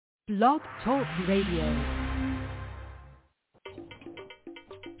Blog Talk Radio.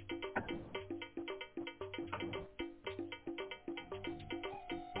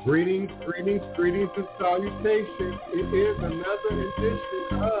 Greetings, and salutations. It is another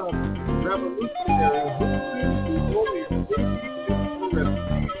edition of Revolutionary Hoodoo,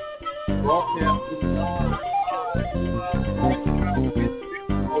 broadcasting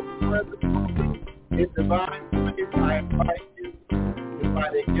in divine place. I invite you,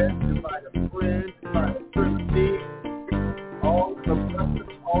 invite a guest, invite a friend, invite a trinity. All of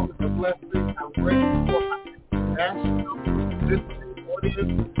the blessings. I'm grateful for my international listening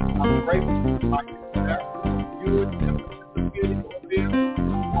audience. I'm grateful for my international viewers and participating on this.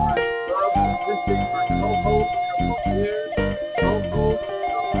 I love listening to my co-host,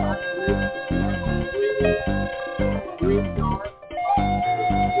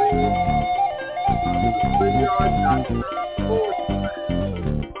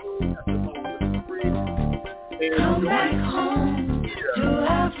 Come back home to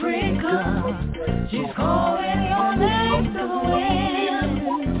Africa. She's calling your name to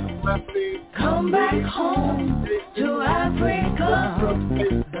win. Come back home to Africa.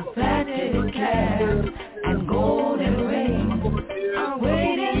 The fatted calf and golden ring are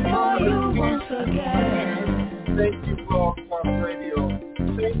waiting for you once again. Thank you, Blog Talk Radio.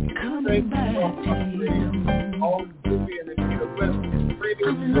 Coming back to you. All the being in the blessings.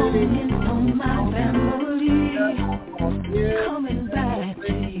 I'm longing for my family. Coming back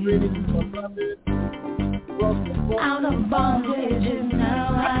to you. Out of bondage and now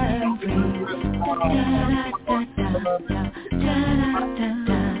I am free.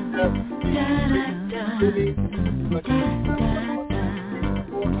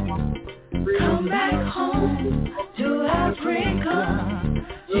 Come back home to Africa.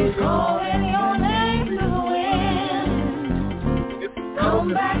 She's calling your name to win.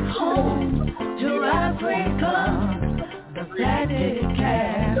 Come back home to Africa. The fatted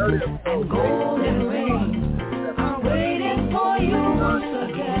calf and golden ring are waiting for you once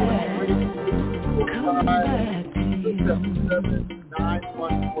again. Come back to you.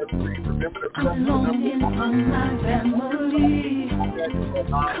 I'm longing for my family.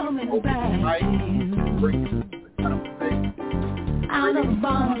 Coming back to you. Out of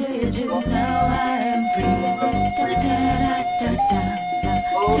bondage and now I am free.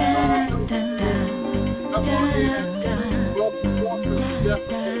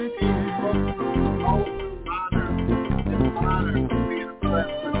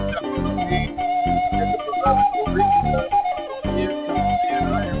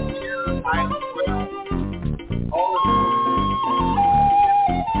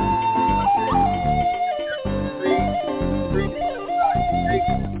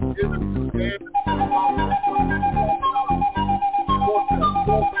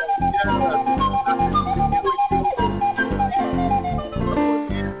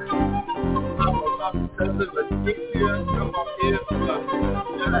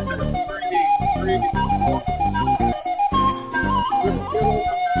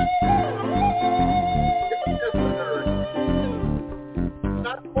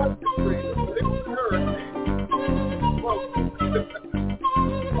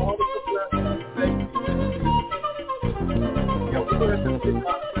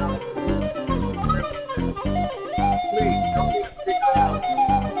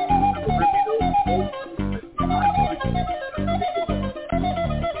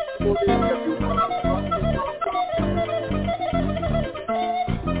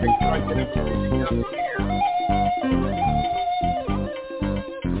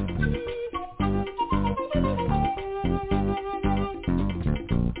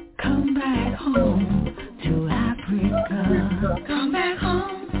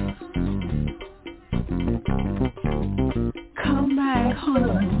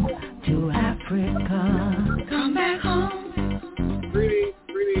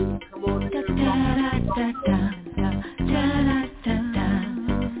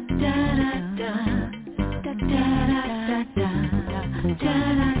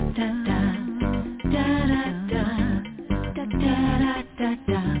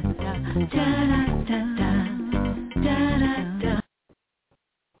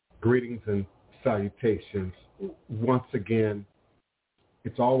 Greetings and salutations. Once again,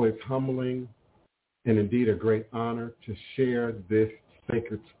 it's always humbling and indeed a great honor to share this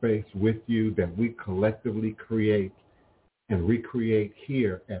sacred space with you that we collectively create and recreate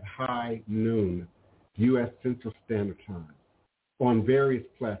here at high noon, U.S. Central Standard Time, on various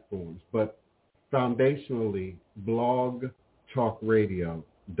platforms, but foundationally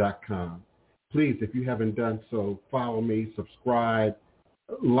blogtalkradio.com. Please, if you haven't done so, follow me, subscribe,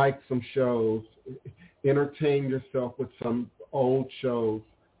 like some shows, entertain yourself with some old shows,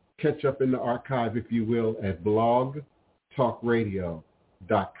 catch up in the archive, if you will, at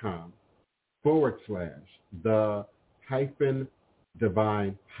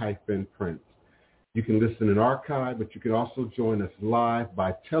blogtalkradio.com/the-divine-prince. You can listen in archive, but you can also join us live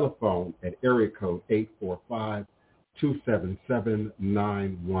by telephone at area code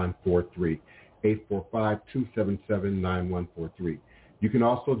 845-277-9143. 845-277-9143. You can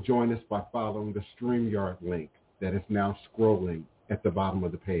also join us by following the StreamYard link that is now scrolling at the bottom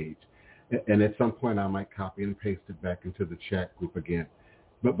of the page. And at some point I might copy and paste it back into the chat group again.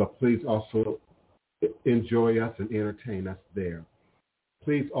 But please also enjoy us and entertain us there.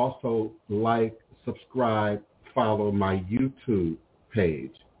 Please also like, subscribe, follow my YouTube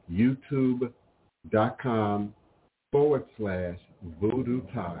page, youtube.com/Voodoo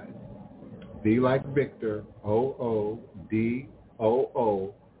Tide. V like Victor, OODOOTYE,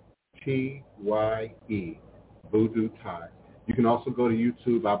 Voodoo Tide. You can also go to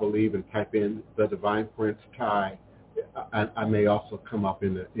YouTube, I believe, and type in The Divine Prince Tide. I may also come up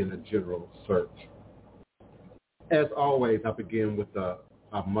in a general search. As always, I begin with a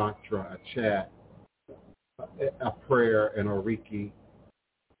mantra, a chant, a prayer, an oriki,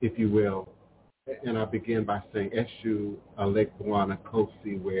 if you will. And I begin by saying, Eshu Alekwana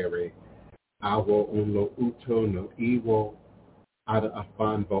Kosi Were, Awo Unlo Uto no Iwo, Ada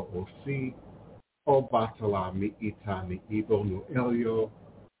Afanbo Osi, O Batala Mi Ita Ni Ivo no Elio,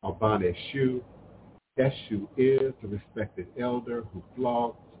 Alban Eshu. Eshu is the respected elder who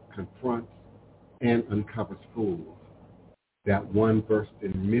flogs, confronts, and uncovers fools. That one versed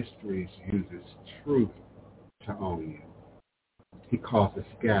in mysteries uses truth to own you. He causes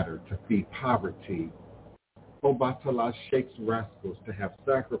scatter to feed poverty. Obatala shakes rascals to have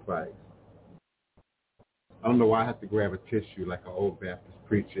sacrifice. I don't know why I have to grab a tissue like an old Baptist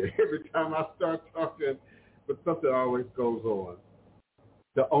preacher every time I start talking, but something always goes on.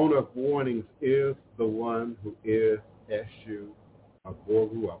 The owner of warnings is the one who is Eshu.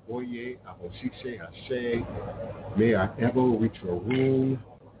 Aboru, Aboye, Aboshishe, Hashe. May I ever reach your room.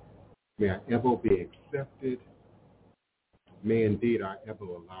 May I ever be accepted. May indeed I ever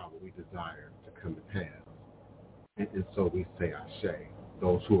allow what we desire to come to pass. And so we say Ashe.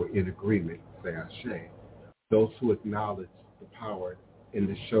 Those who are in agreement say Ashe. Those who acknowledge the power in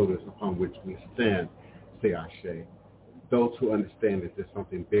the shoulders upon which we stand say Ashe. Those who understand that there's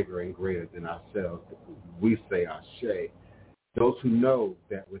something bigger and greater than ourselves, we say Ashe. Those who know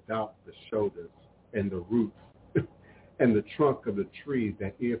that without the shoulders and the roots and the trunk of the tree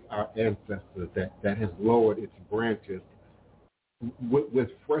that is our ancestors, that has lowered its branches with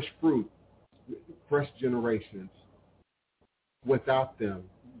fresh fruit, fresh generations, without them,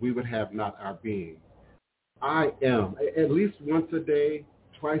 we would have not our being. I am, at least once a day,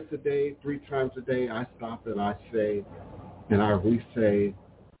 twice a day, 3 times a day, I stop and I say, and I re-say,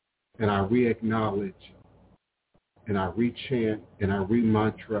 and I re-acknowledge, and I re-chant, and I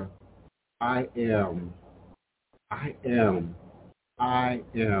re-mantra, I am,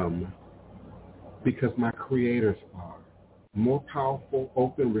 because my creators are more powerful,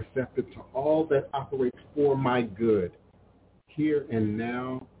 open, receptive to all that operates for my good, here and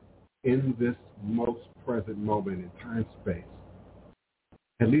now, in this most present moment in time space.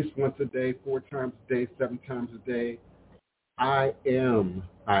 At least once a day, 4 times a day, 7 times a day, I am,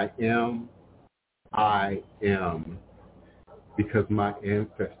 because my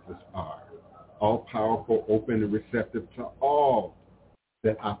ancestors are all-powerful, open, and receptive to all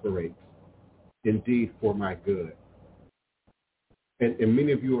that operates, indeed, for my good. And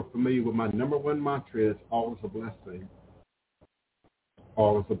many of you are familiar with my number one mantra is, all is a blessing.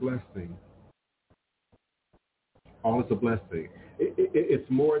 All is a blessing. All is a blessing. It's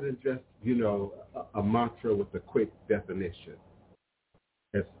more than just, a mantra with a quick definition.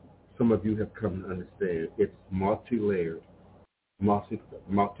 As some of you have come to understand, it's multi-layered,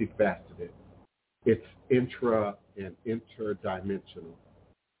 multifaceted. It's intra and interdimensional.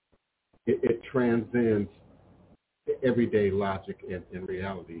 It transcends everyday logic and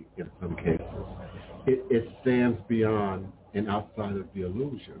reality in some cases. It stands beyond and outside of the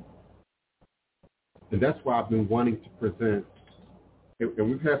illusion. And that's why I've been wanting to present, and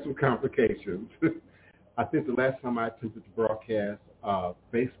we've had some complications. I think the last time I attempted to broadcast,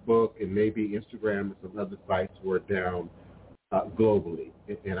 Facebook and maybe Instagram and some other sites were down globally,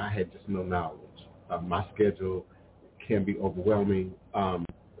 and I had just no knowledge. My schedule can be overwhelming. I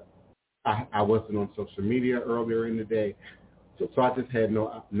wasn't on social media earlier in the day, so I just had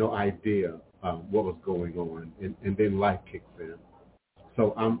no idea what was going on, and then life kicks in.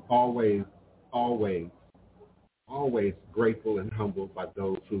 So I'm always always grateful and humbled by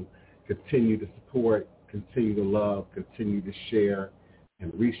those who continue to support, continue to love, continue to share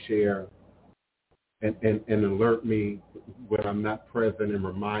and reshare and alert me when I'm not present and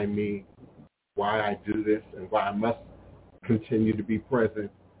remind me why I do this and why I must continue to be present.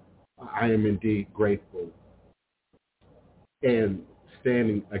 I am indeed grateful. And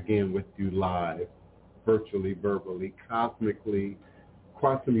standing again with you live, virtually, verbally, cosmically,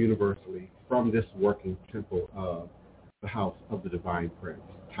 quantum universally, from this working temple of the House of the Divine Prince,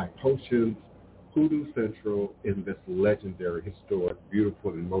 Thai Potions, Hoodoo Central, in this legendary, historic,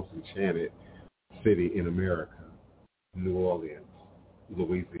 beautiful, and most enchanted city in America, New Orleans,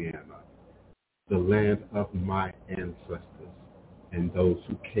 Louisiana, the land of my ancestors and those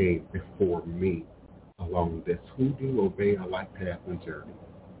who came before me along this Hoodoo, obey a life path and journey,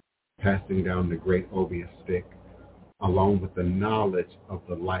 passing down the great obeah stick, along with the knowledge of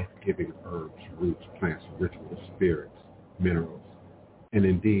the life-giving herbs, roots, plants, rituals, spirits, minerals, and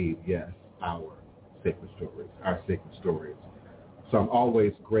indeed, yes, our sacred stories. So I'm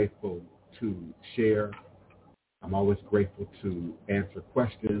always grateful to share. I'm always grateful to answer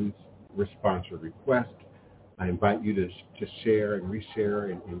questions, respond to requests. I invite you to share and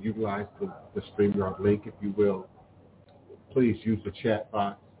reshare and utilize the StreamYard link, if you will. Please use the chat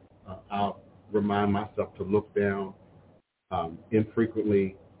box. I'll remind myself to look down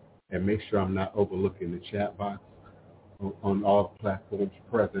infrequently and make sure I'm not overlooking the chat box on all platforms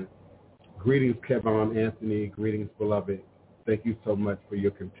present. Greetings, Kevon Anthony. Greetings, beloved. Thank you so much for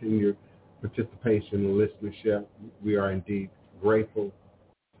your continued participation and listenership. We are indeed grateful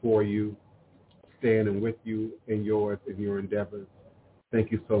for you, standing with you in yours and your endeavors.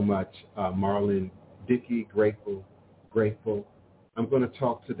 Thank you so much. Marlon Dickey, grateful. I'm going to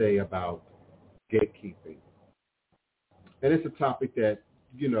talk today about gatekeeping. And it's a topic that,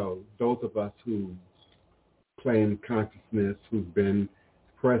 those of us who claim consciousness, who've been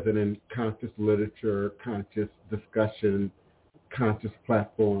present in conscious literature, conscious discussion, conscious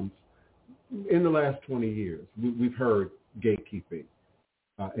platforms, in the last 20 years, we've heard gatekeeping.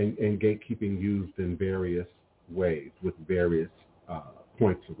 And gatekeeping used in various ways with various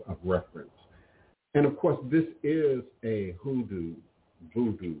points of reference. And of course, this is a hoodoo,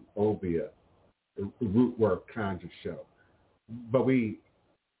 voodoo, obeah, root work kind of show. But we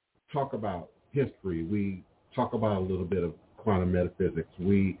talk about history. We talk about a little bit of quantum metaphysics.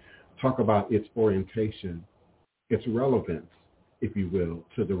 We talk about its orientation, its relevance, if you will,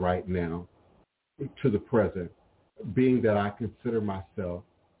 to the right now, to the present, being that I consider myself,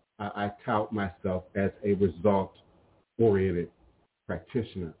 I tout myself as a result-oriented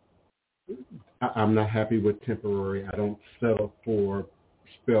practitioner. I'm not happy with temporary. I don't settle for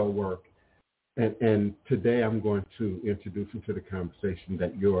spell work. And today I'm going to introduce you to the conversation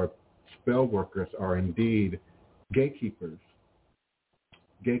that your spell workers are indeed gatekeepers.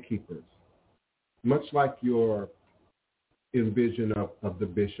 Gatekeepers. Much like your envision of the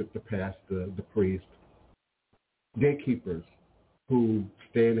bishop, the pastor, the priest, gatekeepers who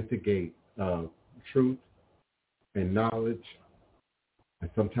stand at the gate of truth and knowledge, and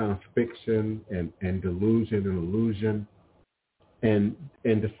sometimes fiction and delusion and illusion, and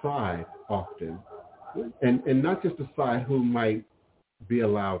decide often, and not just decide who might be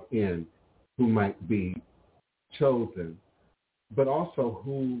allowed in, who might be chosen, but also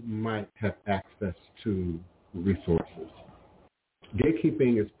who might have access to resources.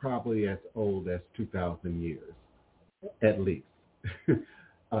 Gatekeeping is probably as old as 2,000 years, at least.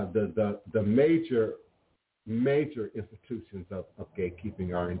 The major institutions of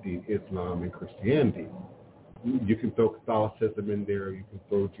gatekeeping are indeed Islam and Christianity. You can throw Catholicism in there. You can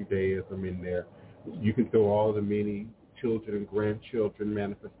throw Judaism in there. You can throw all the many children and grandchildren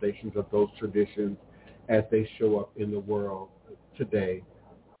manifestations of those traditions as they show up in the world today.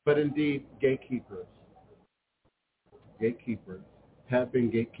 But indeed, gatekeepers have been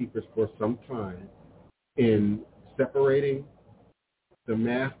gatekeepers for some time in separating the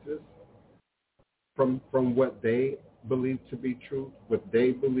masses from what they believe to be truth, what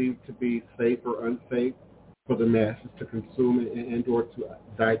they believe to be safe or unsafe for the masses to consume and or to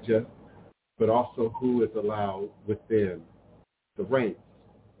digest, but also who is allowed within the ranks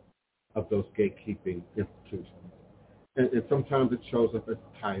of those gatekeeping institutions. And sometimes it shows up as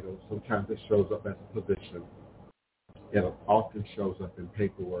a title, sometimes it shows up as a position. It often shows up in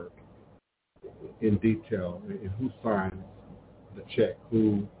paperwork, in detail, in who signs the check,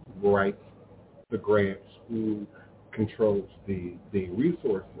 who writes the grants, who controls the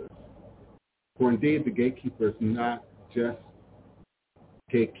resources. For indeed, the gatekeepers not just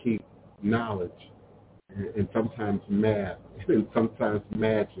gatekeep knowledge and sometimes math and sometimes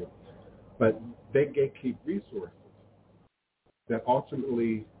magic, but they gatekeep resources. that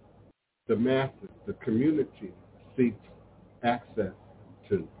ultimately the masses, the community seeks access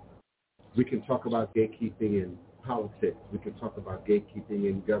to. We can talk about gatekeeping in politics. We can talk about gatekeeping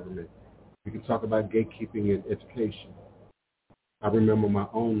in government. We can talk about gatekeeping in education. I remember my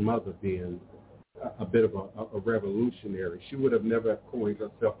own mother being a bit of a revolutionary. She would have never coined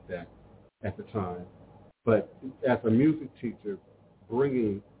herself that at the time. But as a music teacher,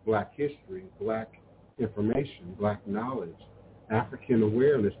 bringing Black history, Black information, Black knowledge, African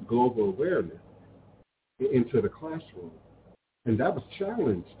awareness, global awareness into the classroom. And that was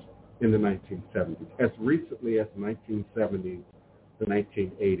challenged in the 1970s. As recently as the 1970s, the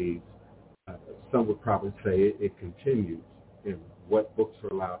 1980s, some would probably say it continues in what books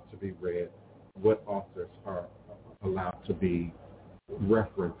are allowed to be read, what authors are allowed to be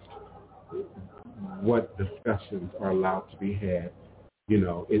referenced, what discussions are allowed to be had,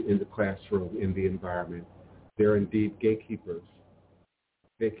 in the classroom, in the environment. There are indeed gatekeepers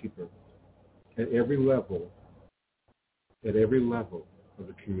at every level of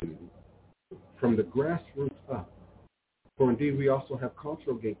the community, from the grassroots up. For indeed, we also have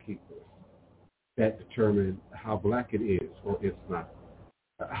cultural gatekeepers that determine how Black it is or it's not,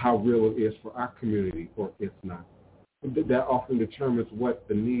 how real it is for our community or it's not. That often determines what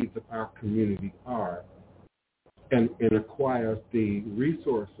the needs of our community are and acquires the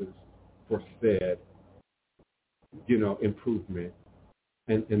resources for said, improvement.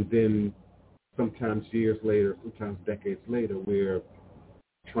 And then sometimes years later, sometimes decades later, we're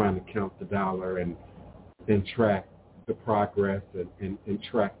trying to count the dollar and track the progress and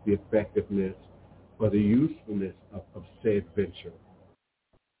track the effectiveness or the usefulness of said venture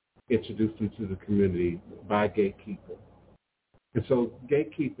introduced into the community by gatekeepers. And so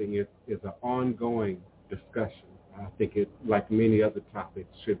gatekeeping is an ongoing discussion. I think it, like many other topics,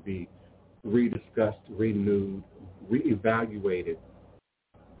 should be rediscussed, renewed, reevaluated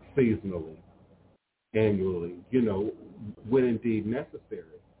seasonally, annually, when indeed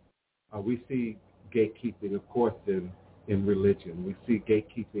necessary. We see gatekeeping, of course, in religion. We see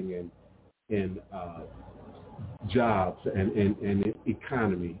gatekeeping in jobs and in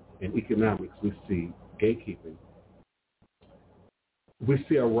economy and economics. We see gatekeeping. We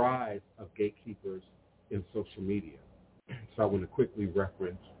see a rise of gatekeepers in social media. So I want to quickly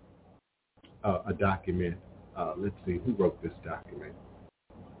reference a document. Let's see, who wrote this document?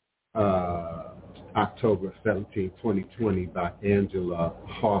 October 17, 2020, by Angela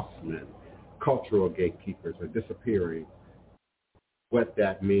Hoffman. Cultural gatekeepers are disappearing. What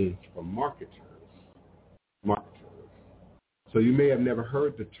that means for marketers. So you may have never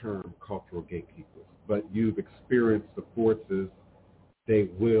heard the term cultural gatekeepers, but you've experienced the forces they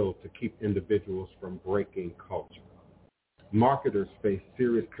will to keep individuals from breaking culture. Marketers face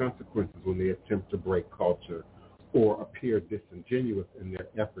serious consequences when they attempt to break culture or appear disingenuous in their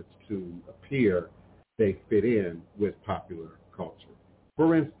efforts to appear they fit in with popular culture.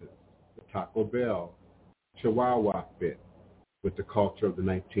 For instance, the Taco Bell Chihuahua fit with the culture of the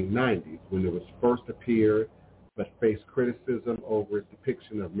 1990s when it was first appeared, but faced criticism over its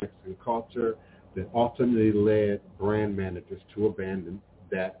depiction of Mexican culture that ultimately led brand managers to abandon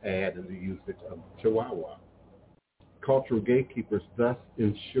that ad and the usage of Chihuahua. Cultural gatekeepers thus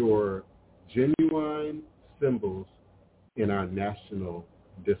ensure genuine symbols in our national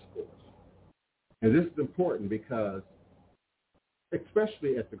discourse. And this is important because,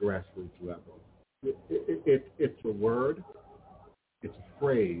 especially at the grassroots level, it's a word, it's a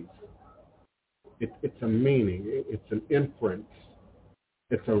phrase, it's a meaning, it's an inference,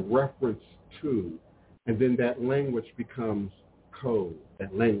 it's a reference to, and then that language becomes code.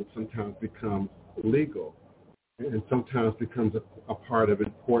 That language sometimes becomes legal and sometimes becomes a part of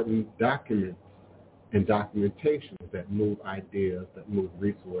important documents and documentation that move ideas, that move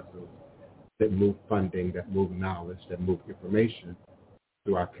resources, that move funding, that move knowledge, that move information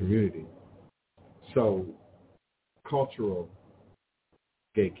through our community. So cultural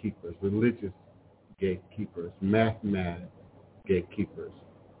gatekeepers, religious gatekeepers, mathematic gatekeepers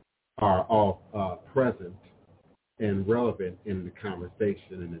are all present and relevant in the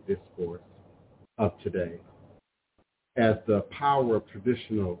conversation and the discourse of today. As the power of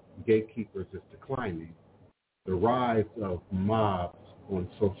traditional gatekeepers is declining, the rise of mobs on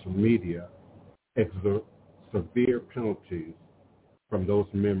social media exert severe penalties from those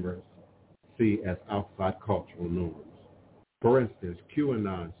members see as outside cultural norms. For instance,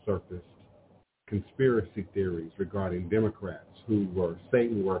 QAnon surfaced conspiracy theories regarding Democrats who were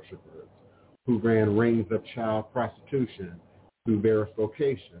Satan worshipers, who ran rings of child prostitution through various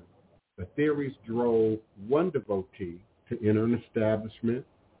locations. The theories drove one devotee to enter an establishment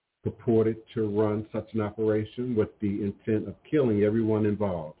purported to run such an operation with the intent of killing everyone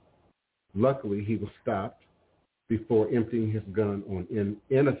involved. Luckily, he was stopped before emptying his gun on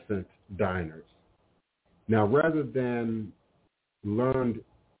innocent diners. Now, rather than learned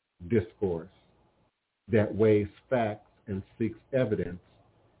discourse that weighs facts and seeks evidence,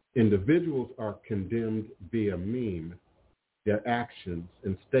 individuals are condemned via meme, their actions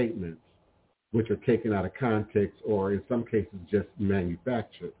and statements, which are taken out of context or in some cases just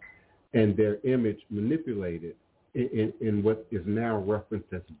manufactured, and their image manipulated in what is now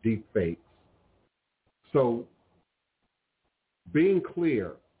referenced as deep fakes. So being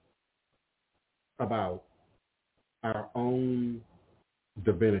clear about our own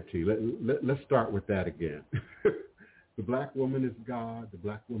divinity, let's start with that again. The black woman is God, the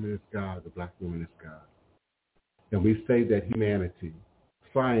black woman is God, the black woman is God. And we say that humanity,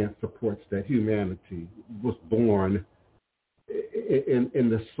 science supports that humanity was born in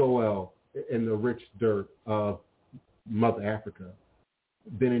the soil, in the rich dirt of Mother Africa.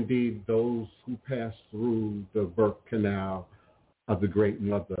 Then indeed those who pass through the birth canal of the Great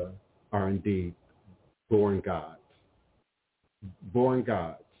Mother are indeed born gods. Born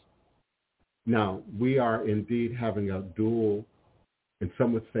gods. Now, we are indeed having a dual, and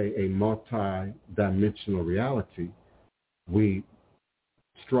some would say a multi-dimensional reality. We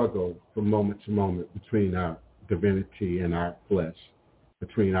struggle from moment to moment between our divinity and our flesh,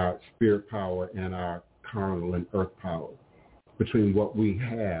 between our spirit power and our carnal and earth power, between what we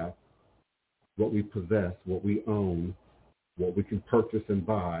have, what we possess, what we own, what we can purchase and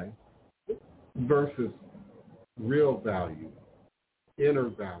buy, versus real value,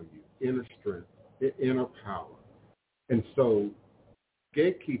 inner strength, inner power. And so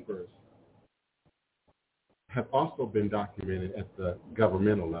gatekeepers have also been documented at the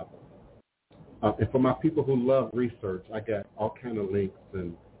governmental level. And for my people who love research, I got all kind of links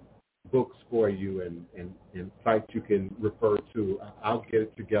and books for you and sites you can refer to. I'll get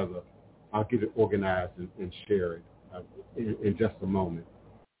it together. I'll get it organized and share it in just a moment.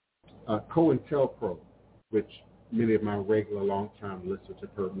 COINTELPRO, which many of my regular long-time listeners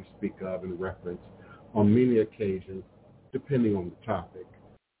have heard me speak of and reference on many occasions, depending on the topic.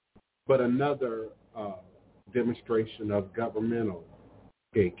 But another demonstration of governmental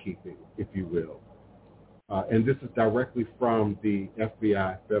gatekeeping, if you will. And this is directly from the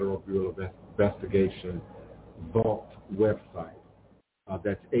FBI, Federal Bureau of Investigation, Vault website.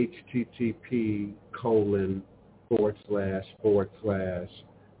 That's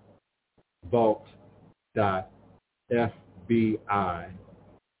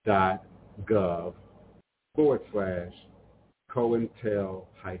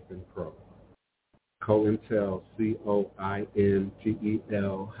COINTEL,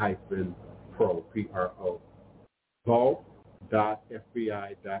 COINTEL-pro, P-R-O.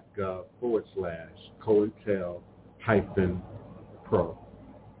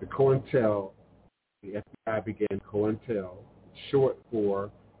 Vault.fbi.gov/COINTEL-pro. The FBI began COINTEL, short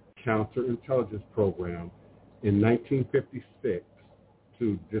for Counterintelligence Program, in 1956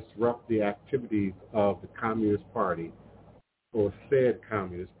 to disrupt the activities of the Communist Party, or said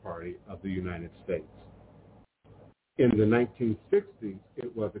Communist Party of the United States. In the 1960s,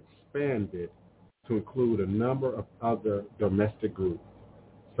 it was expanded to include a number of other domestic groups,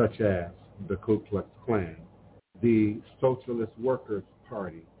 such as the Ku Klux Klan, the Socialist Workers'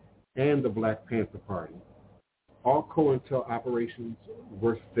 Party, and the Black Panther Party. All COINTEL operations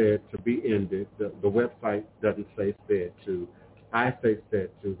were said to be ended. The website doesn't say said to. I say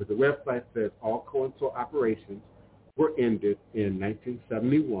said to, but the website says all COINTEL operations were ended in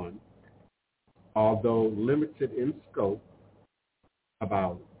 1971, although limited in scope,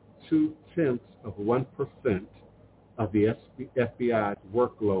 about 0.2% of the FBI's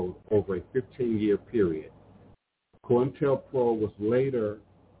workload over a 15-year period. COINTELPRO was later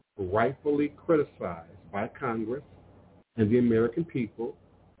rightfully criticized by Congress and the American people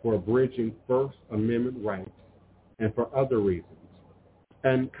for abridging First Amendment rights and for other reasons.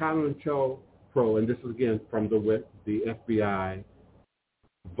 And COINTELPRO, and this is again from the FBI,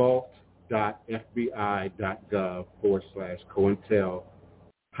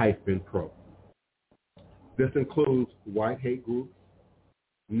 vault.fbi.gov/COINTEL-pro. This includes white hate groups,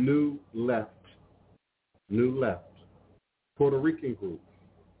 New Left, Puerto Rican groups,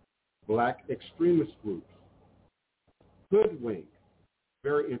 Black extremist groups, Hoodwink,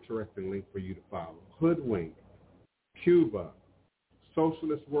 very interesting link for you to follow, Hoodwink, Cuba,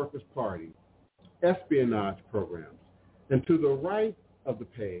 Socialist Workers' Party, espionage programs. And to the right of the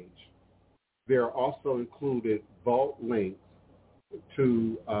page, there are also included vault links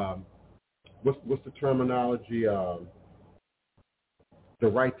to, what's the terminology? the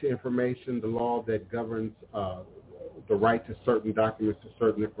right to information, the law that governs the right to certain documents, to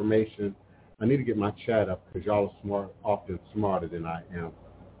certain information. I need to get my chat up because y'all are often smarter than I am.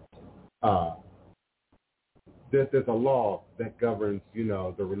 There's a law that governs,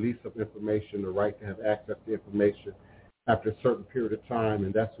 the release of information, the right to have access to information after a certain period of time,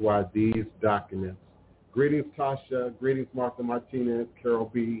 and that's why these documents. Greetings, Tasha. Greetings, Martha Martinez,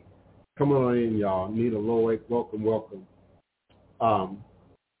 Carol B. Come on in, y'all. Nita Lloyd, welcome.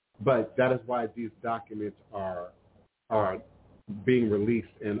 But that is why these documents are being released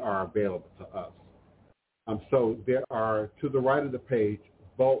and are available to us. So there are, to the right of the page,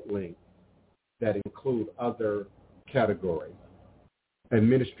 vault links that include other categories: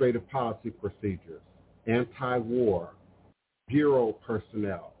 administrative policy procedures, anti-war, bureau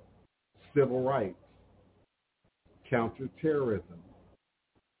personnel, civil rights, counterterrorism,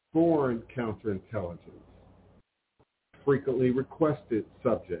 foreign counterintelligence, frequently requested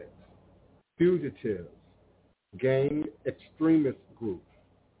subjects, fugitives, gang extremist groups,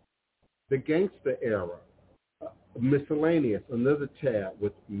 the gangster era, miscellaneous, another tab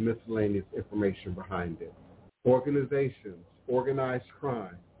with miscellaneous information behind it, organizations, organized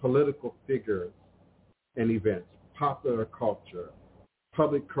crime, political figures and events, popular culture,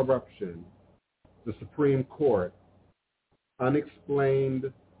 public corruption, the Supreme Court,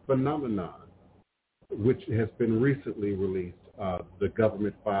 unexplained phenomenon, which has been recently released, the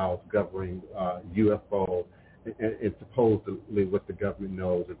government files governing UFO and supposedly what the government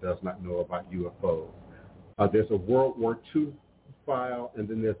knows or does not know about UFOs. There's a World War II file, and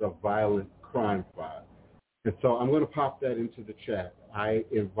then there's a violent crime file. And so I'm going to pop that into the chat. I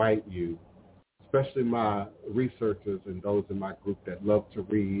invite you, especially my researchers and those in my group that love to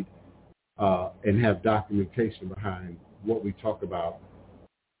read and have documentation behind what we talk about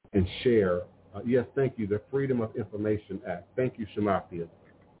and share. Yes, thank you, the Freedom of Information Act. Thank you, Shamathia.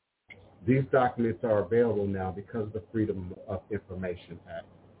 These documents are available now because of the Freedom of Information Act.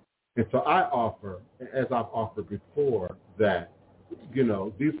 And so I offer, as I've offered before, that,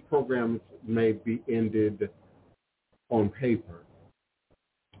 these programs may be ended on paper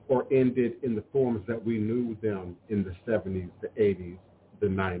or ended in the forms that we knew them in the 70s, the 80s, the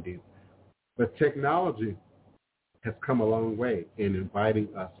 90s. But technology has come a long way in inviting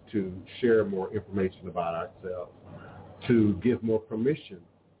us to share more information about ourselves, to give more permission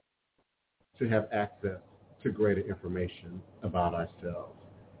to have access to greater information about ourselves.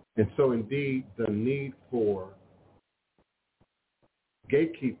 And so indeed, the need for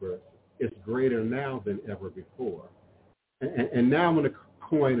gatekeepers is greater now than ever before. And now I'm going to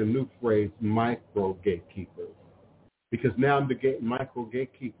coin a new phrase, micro gatekeepers, because now the micro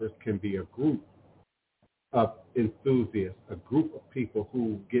gatekeepers can be a group of enthusiasts, a group of people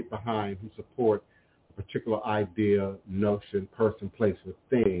who get behind, who support a particular idea, notion, person, place, or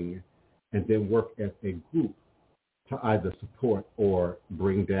thing, and then work as a group to either support or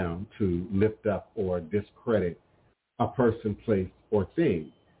bring down, to lift up or discredit a person, place, or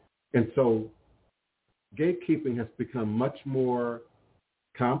thing. And so gatekeeping has become much more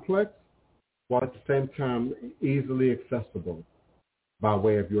complex, while at the same time easily accessible by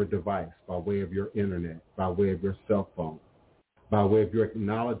way of your device, by way of your internet, by way of your cell phone, by way of your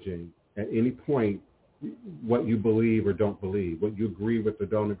acknowledging at any point what you believe or don't believe, what you agree with or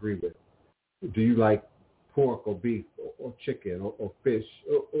don't agree with. Do you like pork or beef or chicken or fish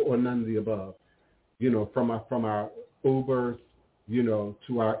or none of the above? From our Ubers,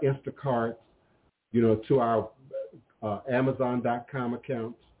 to our Instacarts, to our Amazon.com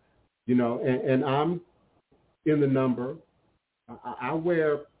accounts, and I'm in the number. I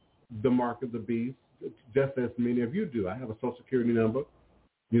wear the mark of the beast just as many of you do. I have a Social Security number,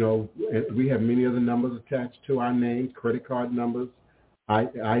 and we have many other numbers attached to our names, credit card numbers,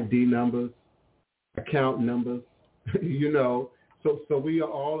 ID numbers, account numbers, so we are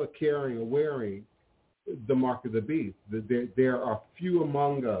all carrying or wearing the mark of the beast. There are few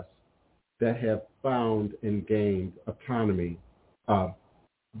among us that have found and gained autonomy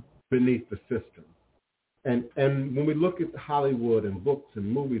beneath the system. And when we look at Hollywood and books and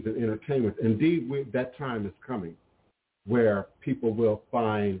movies and entertainment, indeed that time is coming where people will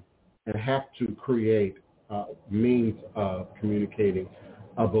find and have to create means of communicating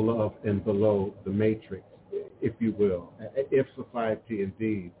above and below the matrix, if you will, if society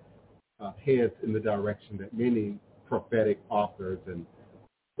indeed heads in the direction that many prophetic authors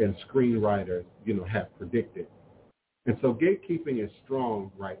and screenwriters, have predicted. And so gatekeeping is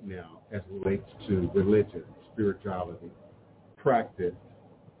strong right now as it relates to religion, spirituality, practice,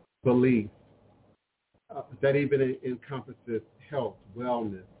 belief, that even encompasses health,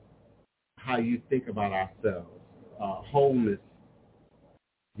 wellness, how you think about ourselves, wholeness,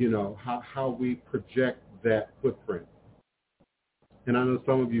 how we project that footprint. And I know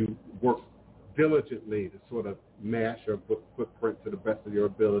some of you work diligently to sort of mask your footprint to the best of your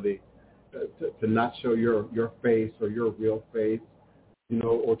ability, to not show your face or your real face,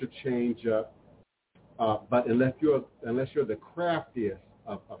 or to change up. But unless you're the craftiest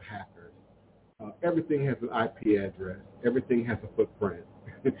of hackers, everything has an IP address. Everything has a footprint.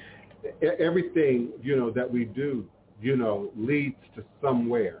 Everything, that we do, leads to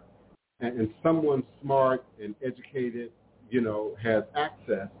somewhere. And someone smart and educated, has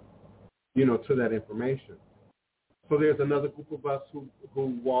access, to that information. So there's another group of us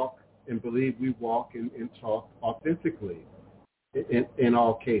who walk and believe we walk and talk authentically in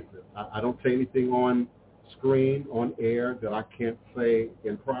all cases. I don't say anything on screen, on air, that I can't say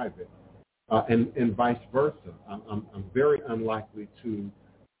in private, and vice versa. I'm very unlikely to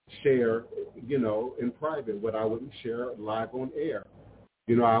share, in private what I wouldn't share live on air.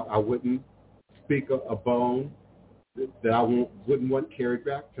 I wouldn't speak a bone that I wouldn't want carried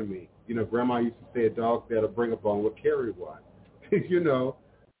back to me. Grandma used to say a dog that'll bring a bone will carry one.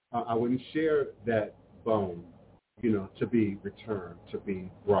 I wouldn't share that bone, to be returned, to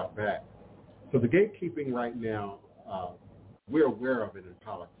be brought back. So the gatekeeping right now, we're aware of it in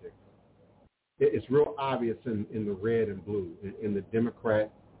politics. It's real obvious in the red and blue, in the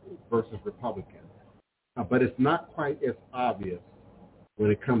Democrat versus Republican. But it's not quite as obvious when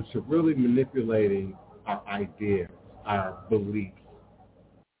it comes to really manipulating our ideas, our beliefs,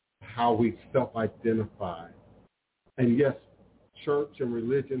 how we self-identify. And yes, church and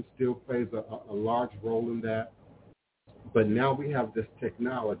religion still plays a large role in that. But now we have this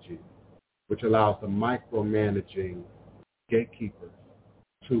technology which allows the micromanaging gatekeepers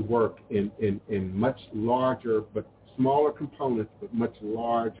to work in much larger but smaller components, but much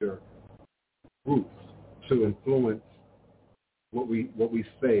larger groups to influence what we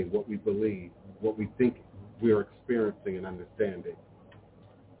say, what we believe, what we think we're experiencing and understanding.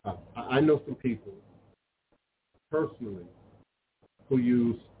 I know some people personally who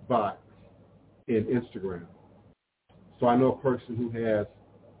use bots in Instagram. So I know a person who has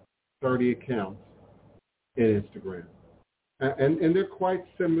 30 accounts in Instagram. And they're quite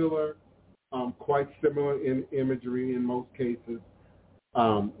similar in imagery in most cases,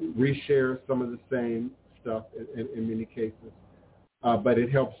 reshare some of the same stuff in many cases. But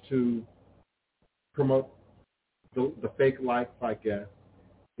it helps to promote the fake life, I guess.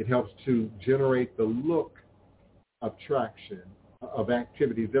 It helps to generate the look of traction, of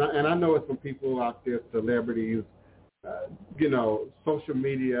activities. And I know some people out there, celebrities, social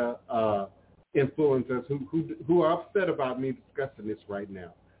media influencers who are upset about me discussing this right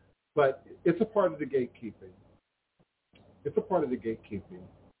now. But it's a part of the gatekeeping. It's a part of the gatekeeping.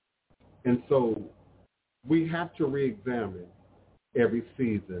 And so we have to reexamine every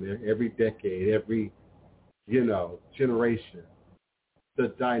season, every decade, every, generation, the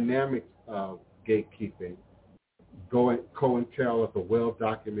dynamics of gatekeeping. COINTEL is a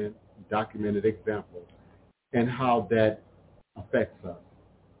well-documented example, and how that affects us.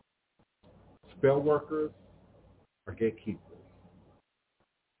 Spell workers are gatekeepers.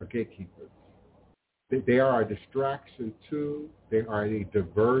 They are a distraction to, they are a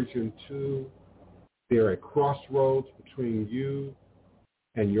diversion to, they're a crossroads between you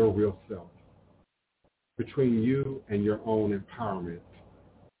and your real self, between you and your own empowerment,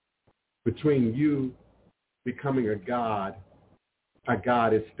 between you becoming a God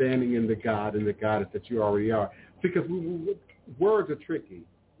is standing in the God and the goddess that you already are. Because words are tricky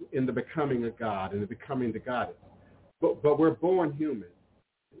in the becoming a God and the becoming the goddess. But we're born human.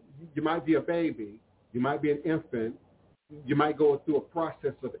 You might be a baby. You might be an infant. You might go through a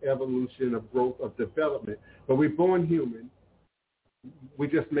process of evolution, of growth, of development. But we're born human. We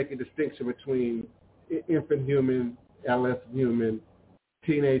just make a distinction between infant human, adolescent human,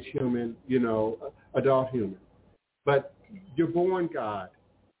 teenage human, adult human. But you're born God.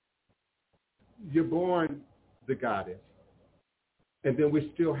 You're born the goddess. And then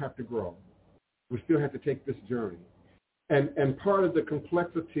we still have to grow. We still have to take this journey. And part of the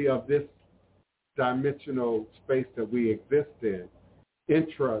complexity of this dimensional space that we exist in,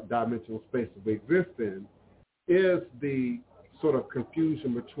 intra-dimensional space that we exist in, is the sort of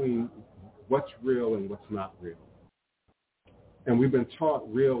confusion between what's real and what's not real. And we've been taught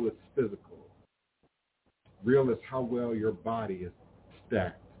real is physical. Real is how well your body is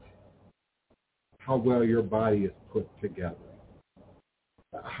stacked, how well your body is put together,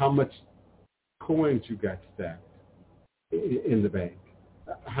 how much coins you got stacked in the bank,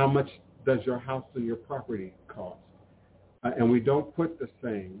 how much does your house and your property cost. And we don't put the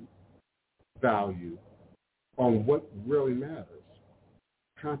same value on what really matters,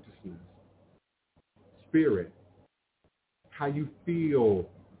 consciousness, spirit, how you feel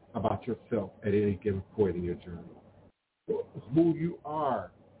about yourself at any given point in your journey, who you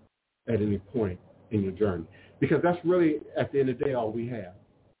are at any point in your journey. Because that's really, at the end of the day, all we have.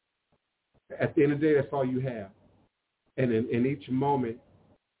 At the end of the day, that's all you have. And in each moment,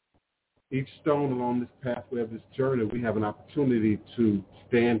 each stone along this pathway of this journey, we have an opportunity to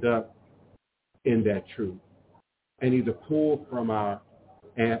stand up in that truth and either pull from our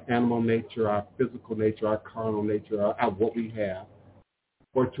animal nature, our physical nature, our carnal nature, our what we have,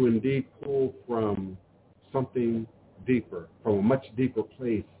 or to indeed pull from something deeper, from a much deeper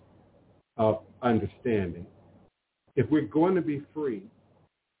place of understanding. If we're going to be free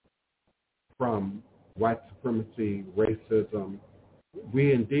from white supremacy, racism,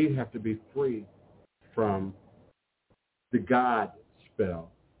 we indeed have to be free from the God spell,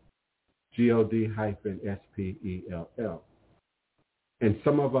 God-SPELL. And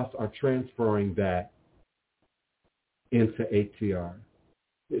some of us are transferring that into ATR.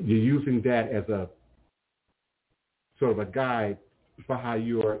 You're using that as a sort of a guide for how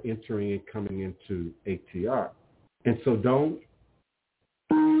you are entering and coming into ATR. And so don't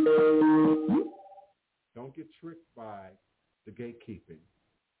get tricked by the gatekeeping.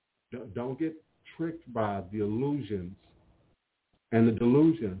 Don't get tricked by the illusions and the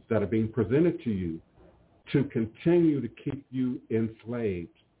delusions that are being presented to you to continue to keep you enslaved,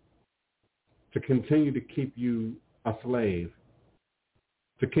 to continue to keep you a slave,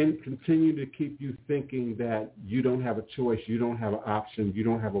 to continue to keep you thinking that you don't have a choice, you don't have an option, you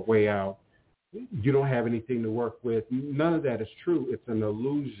don't have a way out, you don't have anything to work with. None of that is true. It's an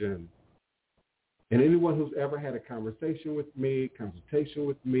illusion. And anyone who's ever had a consultation with me,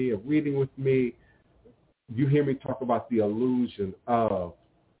 a reading with me, you hear me talk about the illusion of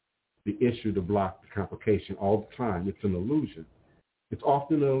the issue, the block, the complication all the time. It's an illusion. It's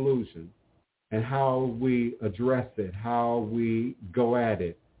often an illusion. And how we address it, how we go at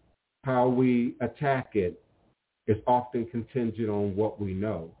it, how we attack it is often contingent on what we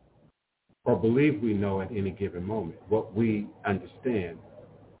know or believe we know at any given moment, what we understand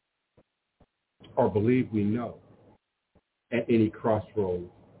or believe we know at any crossroads.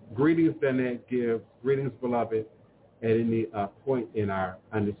 Greetings, Danette gives. Greetings, beloved, at any point in our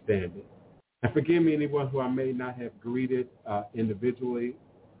understanding. And forgive me, anyone who I may not have greeted individually.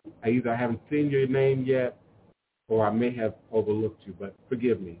 Either I haven't seen your name yet or I may have overlooked you, but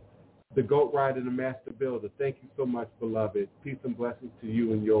forgive me. The Goat Rider and the Master Builder, thank you so much, beloved. Peace and blessings to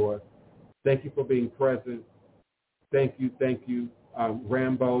you and yours. Thank you for being present. Thank you.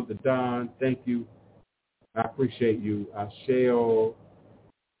 Rambo, the Don, thank you. I appreciate you. Shale,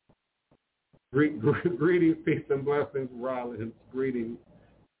 greetings, peace and blessings, Rollins. Greetings.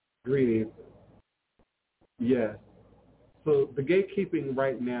 Yes. So the gatekeeping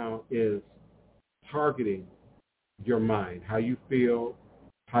right now is targeting your mind, how you feel,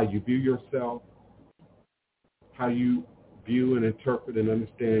 how you view yourself, how you view and interpret and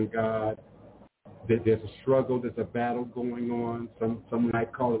understand God. That there's a struggle, there's a battle going on. Some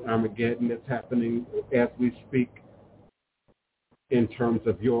might call it Armageddon that's happening as we speak in terms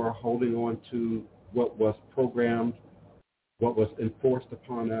of your holding on to what was programmed, what was enforced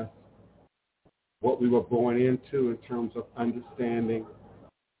upon us, what we were born into in terms of understanding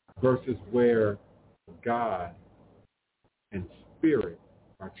versus where God and Spirit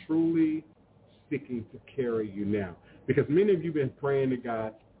are truly seeking to carry you now. Because many of you have been praying to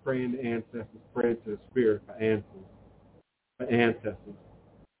God, praying to ancestors, praying to the Spirit for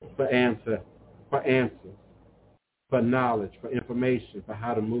answers, for knowledge, for information, for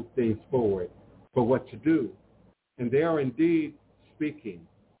how to move things forward, for what to do. And they are indeed speaking.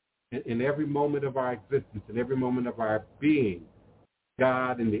 In every moment of our existence, in every moment of our being,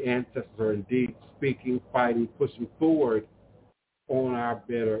 God and the ancestors are indeed speaking, fighting, pushing forward on our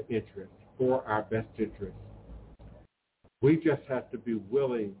better interest, for our best interest. We just have to be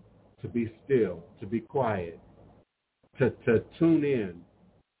willing to be still, to be quiet, to tune in,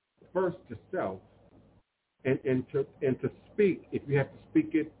 first to self, and to speak. If you have to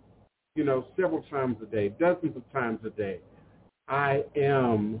speak it, several times a day, dozens of times a day. I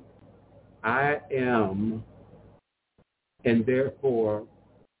am, and therefore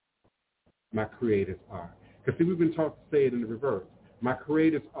my creators are. Because see, we've been taught to say it in the reverse. My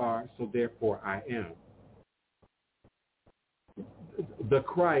creators are, so therefore I am. The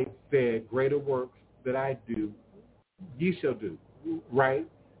Christ said, greater works that I do, ye shall do, right?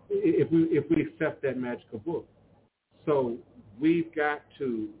 If we accept that magical book. So we've got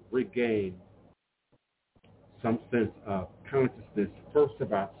to regain some sense of consciousness first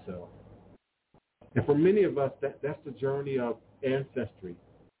about self. And for many of us, that's the journey of ancestry.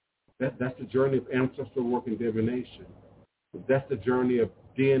 That's the journey of ancestral work and divination. That's the journey of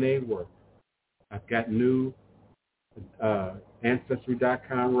DNA work. I've got new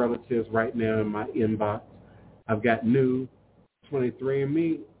Ancestry.com relatives right now in my inbox. I've got new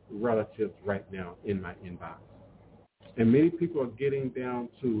 23andMe relatives right now in my inbox. And many people are getting down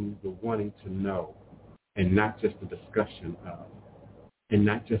to the wanting to know, and not just the discussion of, and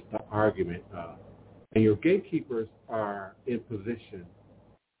not just the argument of. And your gatekeepers are in position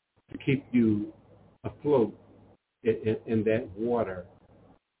to keep you afloat in that water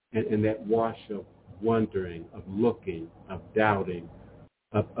and in that wash of wondering, of looking, of doubting,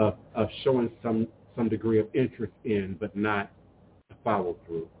 of showing some degree of interest in, but not a follow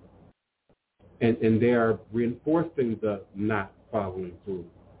through. And they are reinforcing the not following through.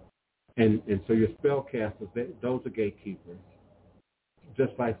 And so your spellcasters, those are gatekeepers.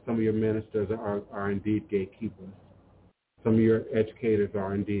 Just like some of your ministers are indeed gatekeepers. Some of your educators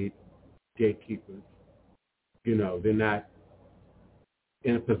are indeed gatekeepers. You know, they're not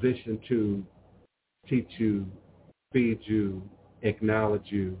in a position to teach you, feed you, acknowledge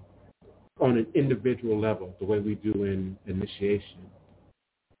you on an individual level, the way we do in initiation,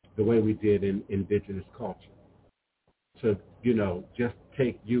 the way we did in indigenous culture. So, you know, just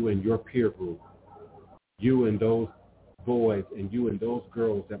take you and your peer group, you and those boys and you and those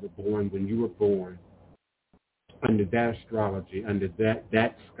girls that were born when you were born, under that astrology, under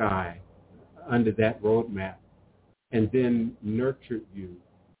that sky, under that roadmap, and then nurtured you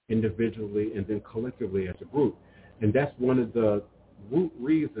individually and then collectively as a group. And that's one of the root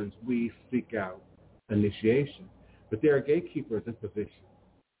reasons we seek out initiation. But there are gatekeepers in position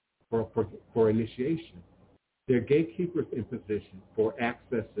for initiation. There are gatekeepers in position for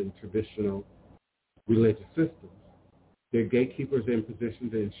accessing traditional religious systems. There are gatekeepers in position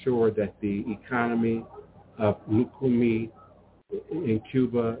to ensure that the economy of Lukumi in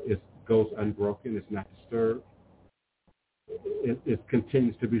Cuba goes unbroken, it's not disturbed. It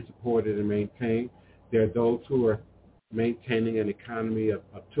continues to be supported and maintained. There are those who are maintaining an economy of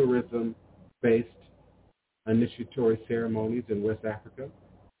tourism-based initiatory ceremonies in West Africa.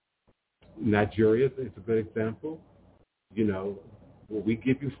 Nigeria is a good example. You know, we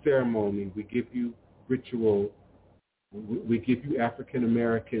give you ceremony, we give you ritual, we give you African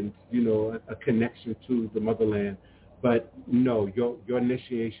Americans, you know, a connection to the motherland. But no, your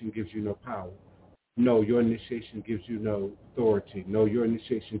initiation gives you no power. No, your initiation gives you no authority. No, your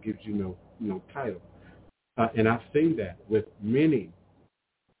initiation gives you no title. And I've seen that with many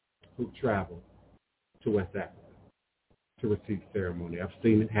who travel to West Africa to receive ceremony. I've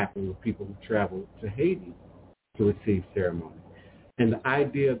seen it happen with people who travel to Haiti to receive ceremony. And the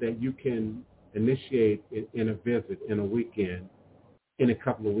idea that you can initiate in a visit, in a weekend, in a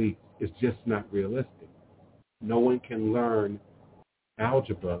couple of weeks is just not realistic. No one can learn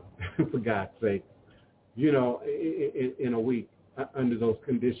algebra, for God's sake, you know, in a week under those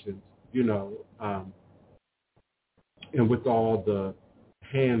conditions, you know, and with all the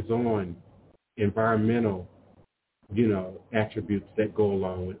hands-on environmental, you know, attributes that go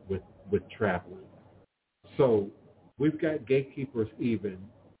along with traveling. So we've got gatekeepers even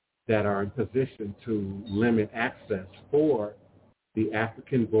that are in position to limit access for the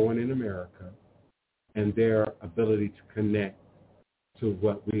African born in America and their ability to connect to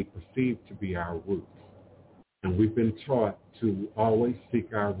what we perceive to be our roots. And we've been taught to always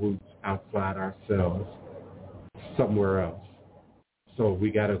seek our roots outside ourselves, somewhere else. So we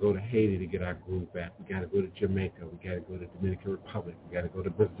got to go to Haiti to get our groove back. We got to go to Jamaica. We got to go to Dominican Republic. We got to go to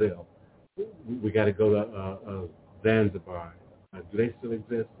Brazil. We got to go to Zanzibar. Do they still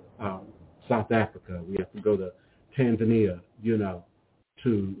exist? South Africa. We have to go to Tanzania, you know,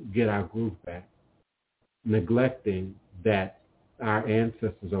 to get our groove back, neglecting that our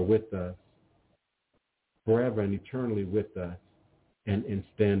ancestors are with us forever and eternally with us, and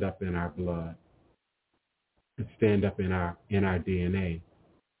stand up in our blood, and stand up in our DNA.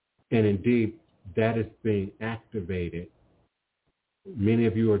 And indeed, that is being activated. Many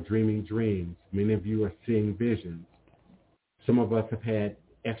of you are dreaming dreams. Many of you are seeing visions. Some of us have had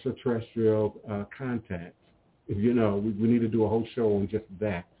extraterrestrial contacts. You know, we need to do a whole show on just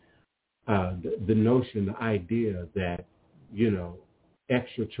that. The notion, the idea that, you know,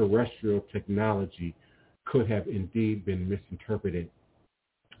 extraterrestrial technology could have indeed been misinterpreted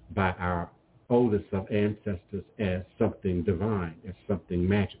by our oldest of ancestors as something divine, as something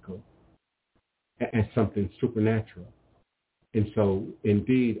magical, as something supernatural. And so,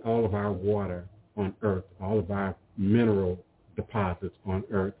 indeed, all of our water on Earth, all of our mineral deposits on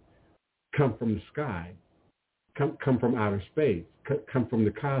Earth come from the sky, come from outer space, come from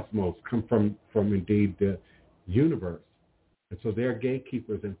the cosmos, come from indeed the universe. And so there are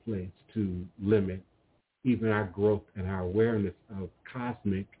gatekeepers in place to limit even our growth and our awareness of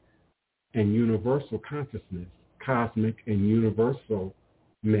cosmic and universal consciousness, cosmic and universal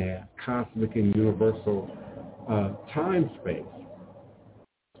math, cosmic and universal time-space.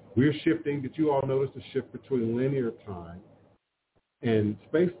 We're shifting. Did you all notice the shift between linear time and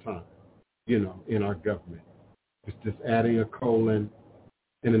space-time, in our government? It's just adding a colon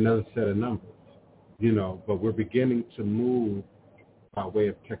and another set of numbers, but we're beginning to move by way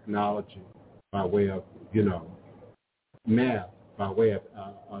of technology, by way of, math, by way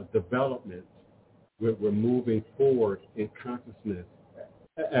of development. We're moving forward in consciousness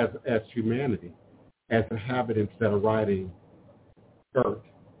as humanity, as a habit instead of riding Earth,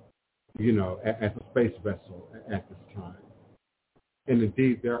 as a space vessel at this time. And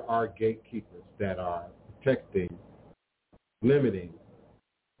indeed, there are gatekeepers that are protecting, limiting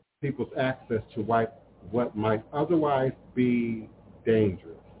people's access to what might otherwise be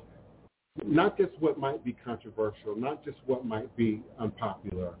dangerous. Not just what might be controversial, not just what might be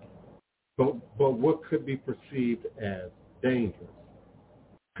unpopular, but what could be perceived as dangerous,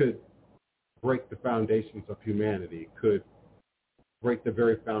 could break the foundations of humanity, could break the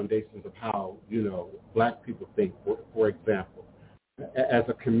very foundations of how, Black people think, for example, as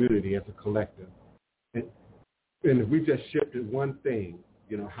a community, as a collective. And if we just shifted one thing,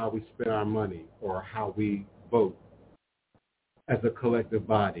 how we spend our money or how we vote as a collective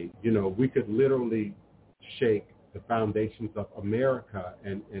body, we could literally shake the foundations of America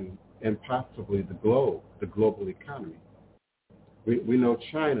and possibly the global economy. We know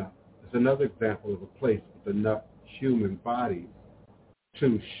China is another example of a place with enough human bodies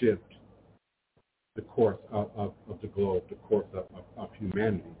to shift the course of the globe, the course of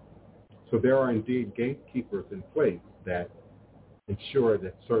humanity. So there are indeed gatekeepers in place that ensure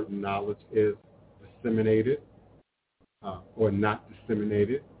that certain knowledge is disseminated or not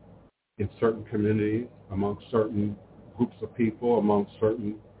disseminated in certain communities, among certain groups of people, among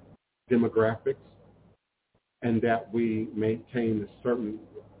certain demographics, and that we maintain a certain,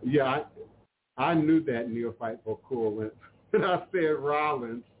 I knew that neophyte Bokur when I said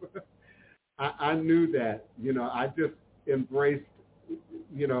Rollins. I knew that, I just embraced,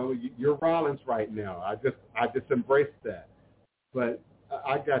 you're Rollins right now. I just embraced that. But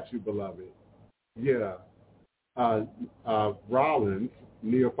I got you, beloved. Yeah. Rollins,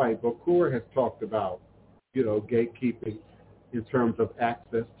 neophyte Bokur, has talked about, gatekeeping in terms of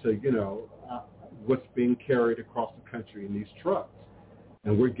access to, what's being carried across the country in these trucks.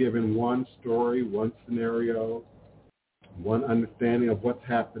 And we're given one story, one scenario, one understanding of what's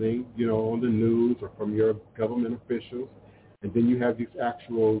happening, on the news or from your government officials. And then you have these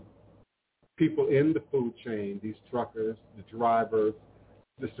actual people in the food chain, these truckers, the drivers,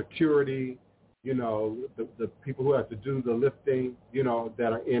 the security, the people who have to do the lifting,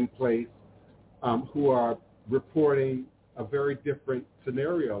 that are in place, who are reporting a very different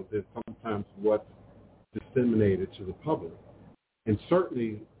scenario than sometimes what's disseminated to the public. And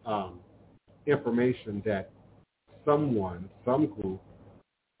certainly information that someone, some group,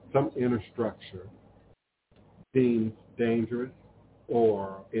 some inner structure deems dangerous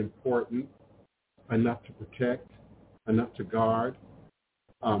or important enough to protect, enough to guard,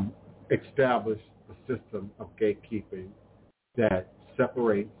 establish a system of gatekeeping that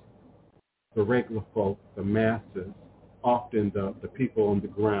separates the regular folk, the masses, often the people on the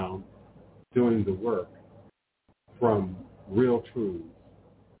ground doing the work, from real truths.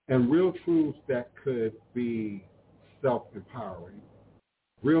 And real truths that could be self-empowering,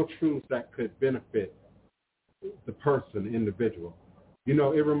 real truths that could benefit the person, individual.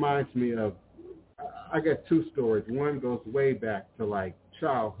 It reminds me of, I got two stories. One goes way back to like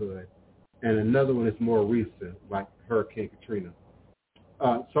childhood, and another one is more recent, like Hurricane Katrina.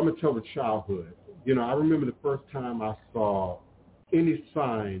 So I'm going to tell the childhood. I remember the first time I saw any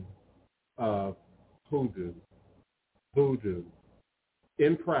sign of Voodoo,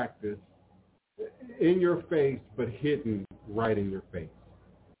 in practice, in your face, but hidden right in your face.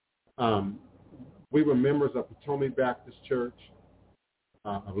 We were members of Potomac Baptist Church.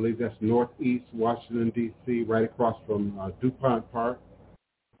 I believe that's Northeast Washington, D.C., right across from DuPont Park.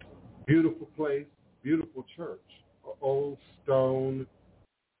 Beautiful place, beautiful church, old stone.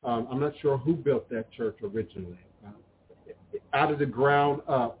 I'm not sure who built that church originally. Out of the ground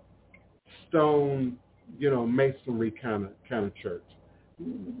up, stone, masonry kind of church.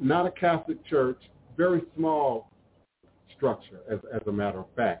 Not a Catholic church, very small structure, as a matter of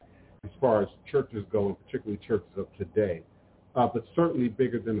fact, as far as churches go, and particularly churches of today, but certainly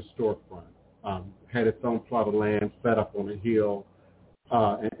bigger than a storefront. Had its own plot of land set up on a hill,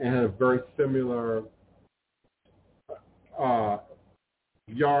 and had a very similar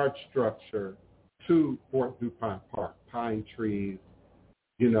yard structure to Fort DuPont Park, pine trees,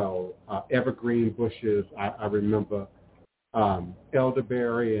 evergreen bushes. I remember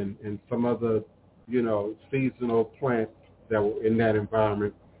elderberry and some other, seasonal plants that were in that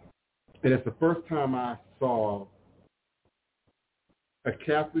environment. And it's the first time I saw a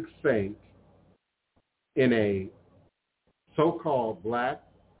Catholic saint in a so-called black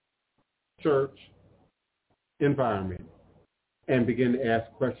church environment and begin to ask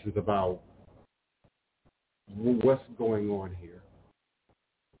questions about what's going on here.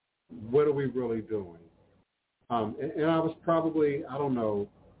 What are we really doing? And I was probably,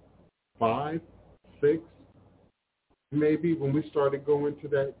 5, 6, maybe when we started going to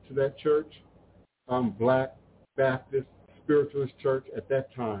that church, Black Baptist Spiritualist Church at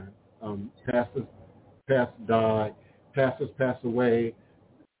that time. Pastors died, pastors passed away,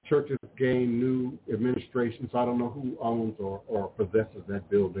 churches gained new administration, so I don't know who owns or possesses that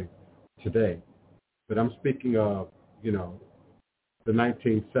building today. But I'm speaking of, the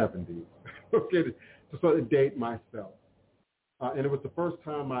 1970s, okay, to sort of date myself. And it was the first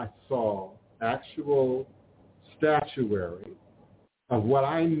time I saw actual statuary of what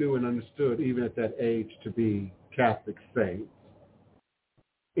I knew and understood even at that age to be Catholic saints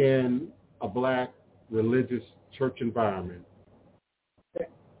in a black religious church environment,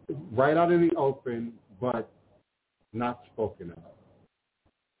 right out in the open, but not spoken of,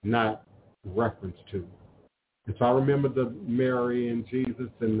 not referenced to. And so I remember the Mary and Jesus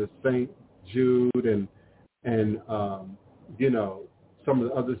and the Saint Jude and some of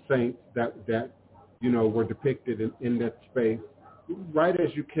the other saints that were depicted in that space right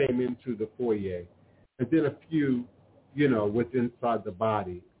as you came into the foyer. And then a few, with inside the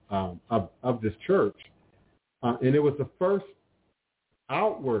body of this church. And it was the first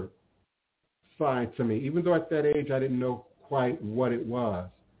outward sign to me, even though at that age I didn't know quite what it was.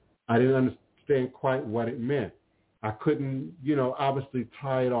 I didn't understand quite what it meant. I couldn't, obviously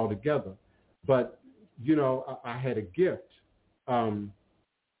tie it all together. But, I had a gift.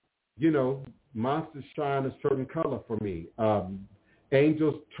 Monsters shine a certain color for me.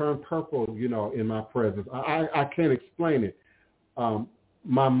 Angels turn purple, in my presence. I can't explain it.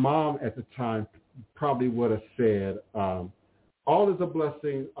 My mom at the time probably would have said, all is a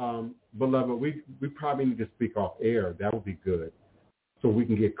blessing, beloved. We probably need to speak off air. That would be good so we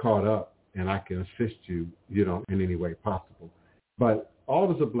can get caught up and I can assist you, in any way possible. But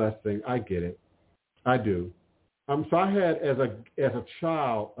all is a blessing. I get it. I do. So I had, as a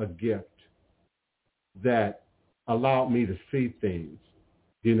child, a gift that allowed me to see things,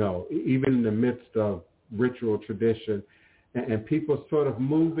 even in the midst of ritual tradition and people sort of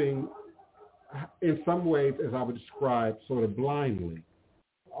moving in some ways, as I would describe, sort of blindly,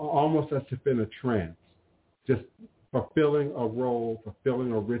 almost as if in a trance, just fulfilling a role,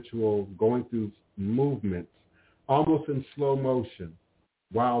 fulfilling a ritual, going through movements, almost in slow motion,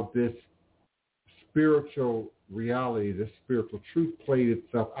 while this spiritual reality, this spiritual truth played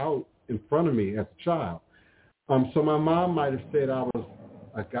itself out in front of me as a child. So my mom might have said I was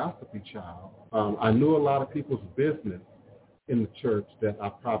a gossipy child. I knew a lot of people's business in the church that I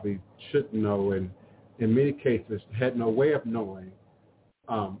probably shouldn't know, and in many cases had no way of knowing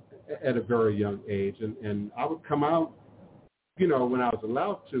at a very young age. And I would come out, when I was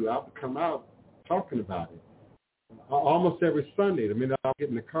allowed to, I would come out talking about it. Almost every Sunday, the minute I would get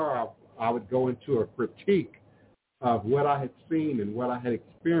in the car, I would go into a critique of what I had seen and what I had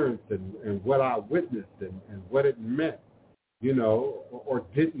experienced and what I witnessed and what it meant, or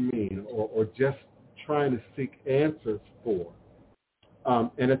didn't mean, or just trying to seek answers for.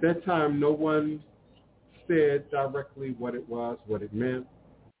 And at that time, no one said directly what it was, what it meant.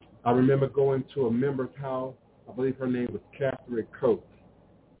 I remember going to a member's house. I believe her name was Catherine Coates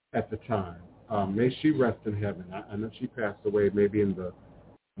at the time. May she rest in heaven. I know she passed away maybe in the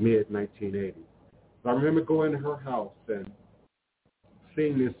mid-1980s. But I remember going to her house and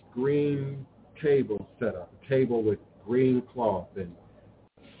seeing this green table set up, a table with green cloth and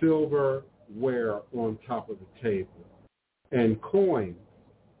silverware on top of the table, and coins,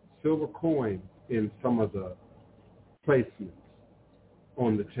 silver coins in some of the placements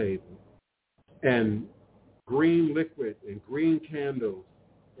on the table, and green liquid and green candles,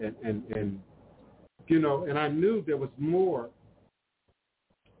 and I knew there was more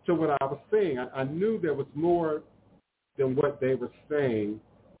to what I was saying. I knew there was more than what they were saying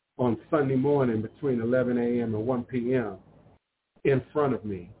on Sunday morning between 11 a.m. and 1 p.m. in front of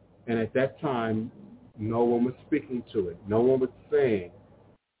me. And at that time, no one was speaking to it. No one was saying.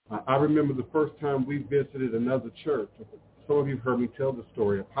 I remember the first time we visited another church. Some of you have heard me tell the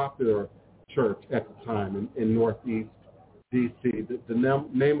story, a popular church at the time in Northeast D.C. The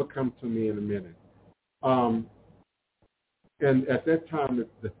name will come to me in a minute. And at that time,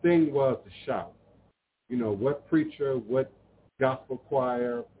 the thing was to shout. What preacher, what gospel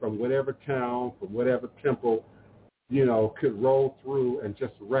choir from whatever town, from whatever temple, could roll through and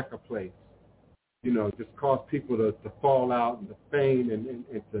just wreck a place. Just cause people to fall out and to faint and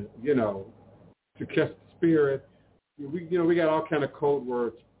to catch the spirit. We got all kind of code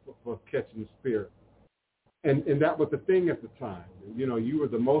words for catching the spirit. And that was the thing at the time. You were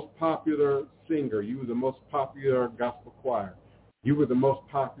the most popular singer. You were the most popular gospel choir. You were the most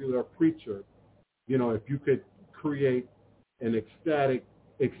popular preacher. If you could create an ecstatic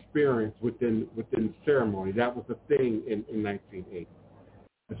experience within the ceremony, that was the thing in 1980.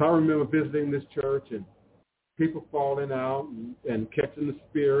 And so I remember visiting this church and people falling out and catching the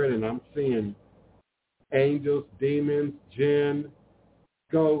spirit, and I'm seeing angels, demons, jinn,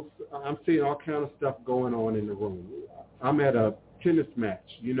 ghosts. I'm seeing all kind of stuff going on in the room. I'm at a tennis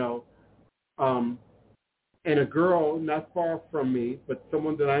match, and a girl not far from me, but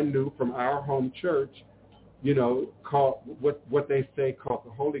someone that I knew from our home church, called what they say called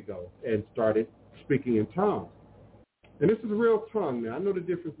the Holy Ghost and started speaking in tongues. And this is real tongue. Now, I know the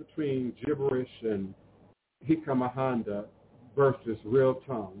difference between gibberish and hikamahanda versus real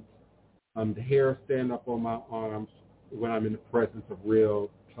tongues. The hair stand up on my arms when I'm in the presence of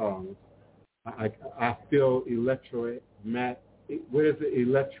real tongues. I feel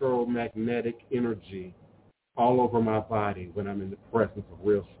electromagnetic energy all over my body when I'm in the presence of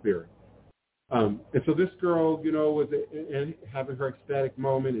real spirit. And so this girl, was having her ecstatic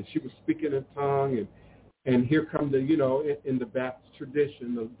moment, and she was speaking in tongue, and here come in the Baptist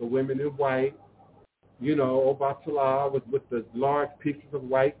tradition, the women in white, Obatala with the large pieces of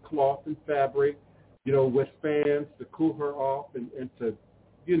white cloth and fabric, with fans to cool her off and to,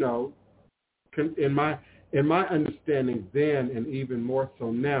 in my understanding then and even more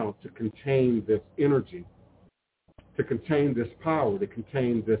so now, to contain this energy, to contain this power, to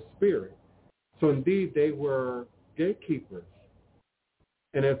contain this spirit. So indeed, they were gatekeepers.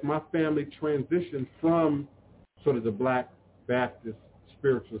 And as my family transitioned from sort of the Black Baptist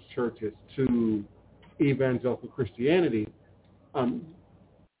spiritualist churches to evangelical Christianity,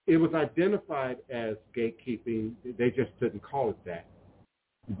 it was identified as gatekeeping. They just didn't call it that.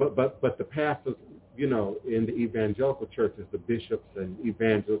 But the pastors, in the evangelical churches, the bishops and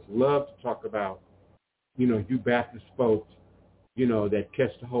evangelists love to talk about, you Baptist folks, that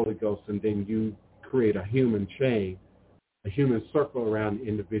catch the Holy Ghost, and then you create a human chain, a human circle around the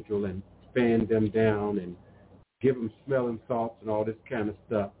individual and fan them down and give them smelling salts and all this kind of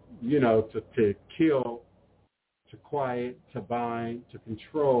stuff, to kill, to quiet, to bind, to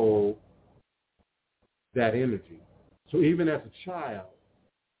control that energy. So even as a child,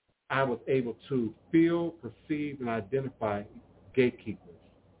 I was able to feel, perceive, and identify gatekeepers.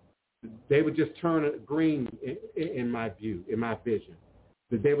 They would just turn green in my view, in my vision.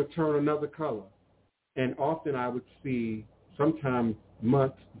 That they would turn another color. And often I would see, sometimes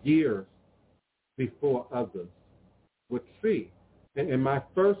months, years before others would see. And my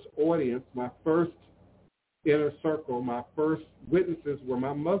first audience, my first inner circle, my first witnesses were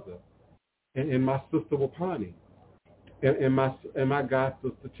my mother and my sister Wapani and my god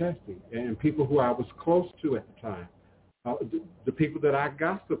sister Tessie and people who I was close to at the time. The people that I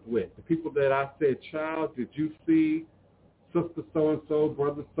gossiped with, the people that I said, child, did you see sister so-and-so,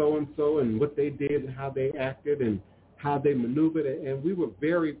 brother so-and-so, and what they did and how they acted and how they maneuvered. And we were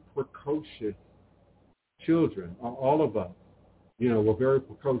very precocious children, all of us, were very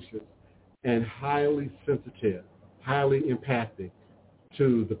precocious and highly sensitive, highly empathic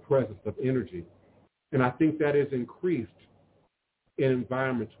to the presence of energy. And I think that is increased in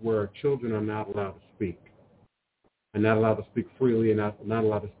environments where children are not allowed to speak. And not allowed to speak freely and not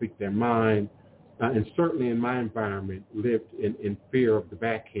allowed to speak their mind. And certainly in my environment, lived in fear of the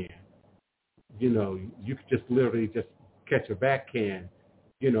backhand. You could just literally just catch a backhand,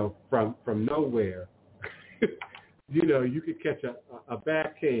 from nowhere. You could catch a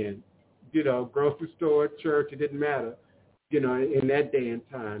backhand, grocery store, church, it didn't matter. In that day and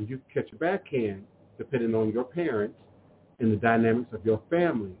time, you could catch a backhand depending on your parents and the dynamics of your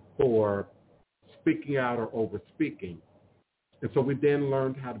family for speaking out or over speaking. And so we then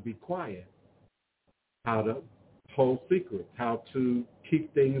learned how to be quiet, how to hold secrets, how to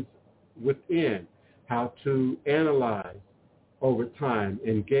keep things within, how to analyze over time,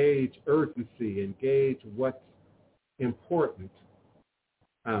 engage urgency, engage what's important.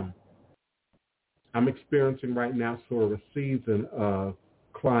 I'm experiencing right now sort of a season of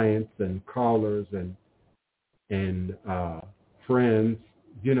clients and callers and friends,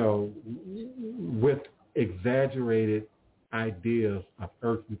 with exaggerated ideas of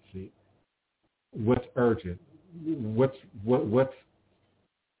urgency. What's urgent? What's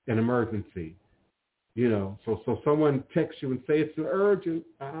an emergency? So someone texts you and say it's an urgent.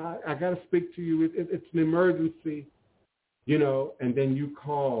 I got to speak to you. It's an emergency. And then you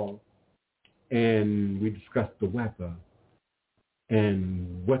call and we discuss the weather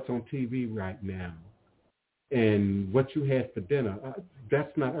and what's on TV right now and what you had for dinner.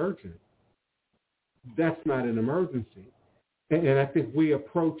 That's not urgent. That's not an emergency. And I think we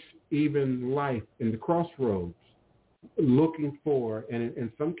approach even life in the crossroads looking for, and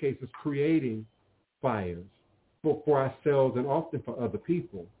in some cases, creating fires for ourselves and often for other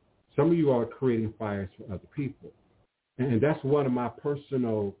people. Some of you are creating fires for other people. And that's one of my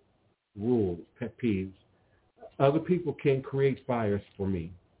personal rules, pet peeves. Other people can't create fires for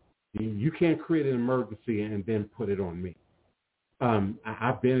me. You can't create an emergency and then put it on me.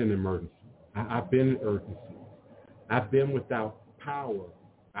 I've been in emergency. I've been in urgency. I've been without power.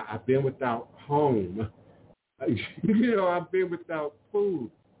 I've been without home. I've been without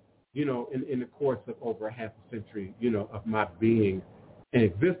food, in the course of over a half a century, of my being and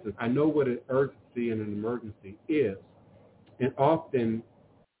existence. I know what an urgency and an emergency is, and often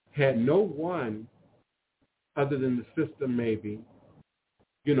had no one other than the system maybe,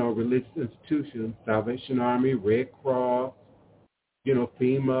 religious institutions, Salvation Army, Red Cross,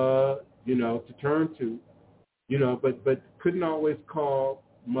 FEMA, to turn to, but couldn't always call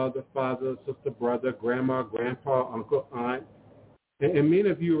mother, father, sister, brother, grandma, grandpa, uncle, aunt. And many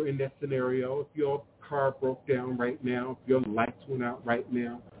of you are in that scenario. If your car broke down right now, if your lights went out right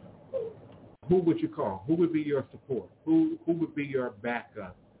now, who would you call? Who would be your support? Who would be your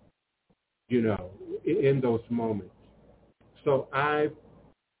backup, in those moments? So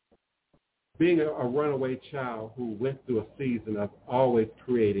being a runaway child who went through a season of always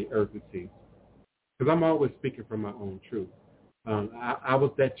creating urgency, because I'm always speaking from my own truth. I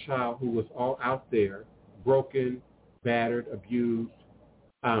was that child who was all out there, broken, battered, abused,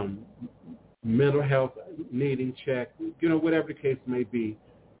 mental health needing check, whatever the case may be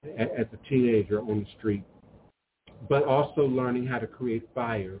as a teenager on the street, but also learning how to create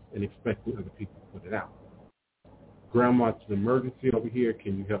fires and expecting other people to put it out. Grandma, it's an emergency over here.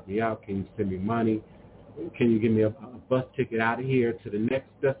 Can you help me out? Can you send me money? Can you give me a bus ticket out of here to the next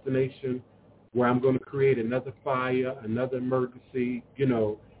destination where I'm going to create another fire, another emergency,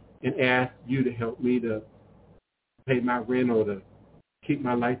 and ask you to help me to pay my rent or to keep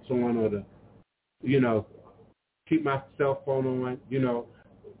my lights on or to, keep my cell phone on,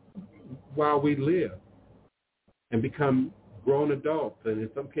 while we live and become grown adults and in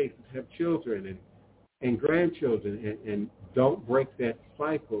some cases have children and grandchildren and don't break that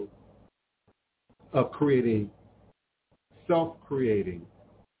cycle of self-creating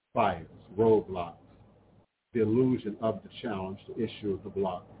fires, roadblocks, the illusion of the challenge, the issue of the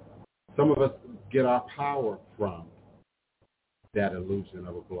block. Some of us get our power from that illusion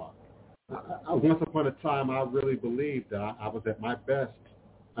of a block. Once upon a time, I really believed that I was at my best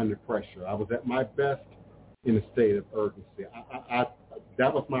under pressure. I was at my best in a state of urgency.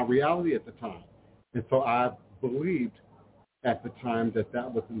 That was my reality at the time. And so I believed at the time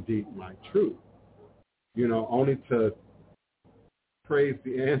that was indeed my truth, only to praise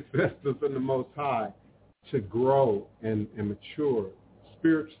the ancestors and the Most High to grow and mature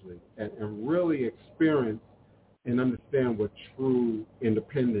spiritually and really experience and understand what true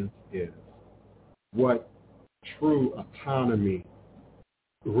independence is, what true autonomy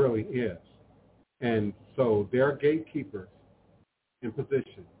really is. And so there are gatekeepers in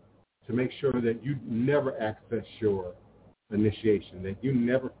position to make sure that you never access your initiation, that you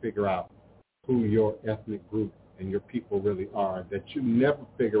never figure out who your ethnic group and your people really are, that you never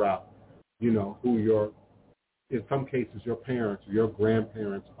figure out, who in some cases, your parents or your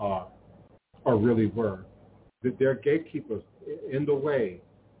grandparents are or really were. That they're gatekeepers in the way,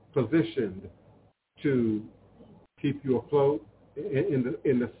 positioned to keep you afloat in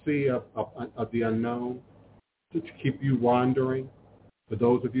the sea of the unknown, to keep you wandering. For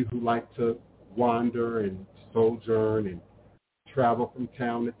those of you who like to wander and sojourn and travel from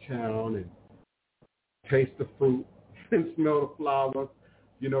town to town and taste the fruit and smell the flowers,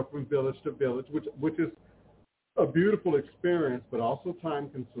 from village to village, which is a beautiful experience, but also time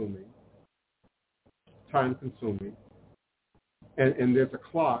consuming. And there's a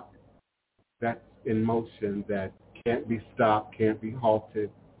clock that's in motion that can't be stopped, can't be halted,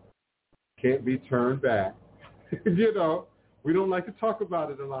 can't be turned back. We don't like to talk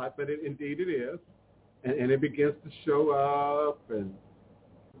about it a lot, but indeed it is. And it begins to show up and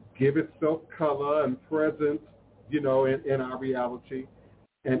give itself color and presence, in our reality.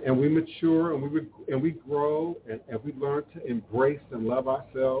 and we mature and we grow and we learn to embrace and love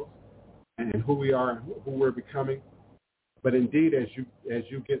ourselves and who we are and who we're becoming. But indeed, as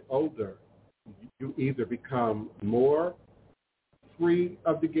you get older, you either become more free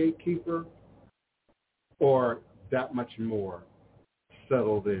of the gatekeeper or that much more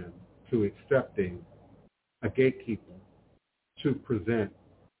settled in to accepting a gatekeeper to present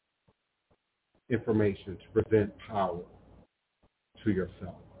information, to present power to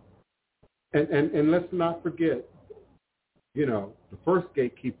yourself. And let's not forget, the first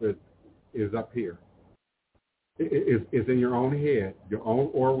gatekeeper is up here. Is in your own head, your own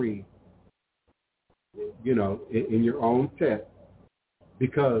ori, in your own set.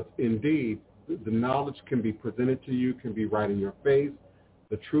 Because indeed, the knowledge can be presented to you, can be right in your face,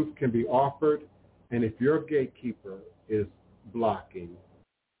 the truth can be offered, and if your gatekeeper is blocking,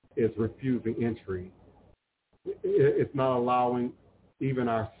 is refusing entry, it's not allowing even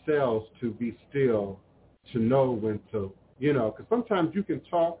ourselves to be still, to know when to, because sometimes you can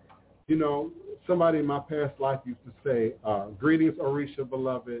talk, somebody in my past life used to say, greetings, Orisha,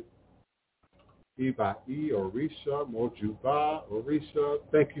 beloved. Iba, Orisha, Mojuba, Orisha.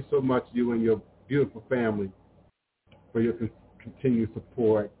 Thank you so much, you and your beautiful family, for your continued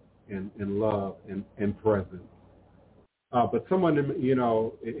support and love and presence. But someone,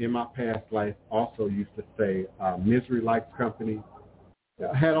 in my past life also used to say, misery likes company.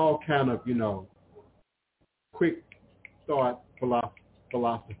 I had all kind of, quick thought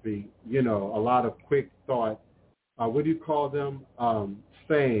philosophy, a lot of quick thought, what do you call them,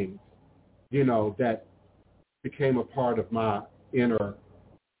 sayings, that became a part of my inner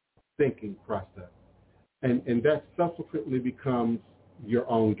thinking process. And that subsequently becomes your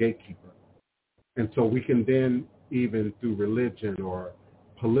own gatekeeper. And so we can then, even through religion or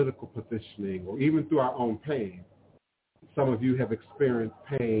political positioning or even through our own pain, some of you have experienced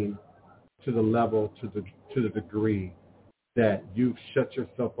pain to the level, to the degree that you've shut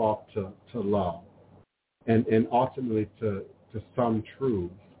yourself off to love and ultimately to some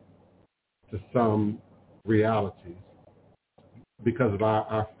truths, to some realities, because of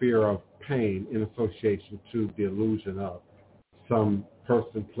our fear of pain in association to the illusion of some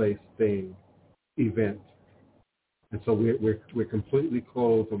person, place, thing, event. And so we're completely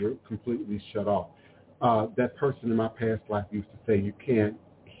closed and we're completely shut off. That person in my past life used to say, you can't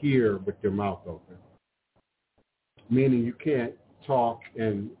hear with your mouth open, meaning you can't talk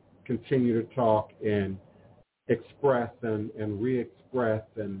and continue to talk and express and re-express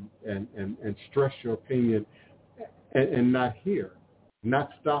and stress your opinion and not hear,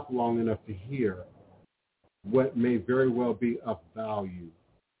 not stop long enough to hear what may very well be of value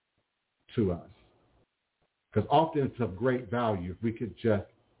to us. Because often it's of great value if we could just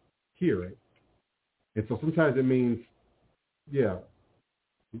hear it. And so sometimes it means,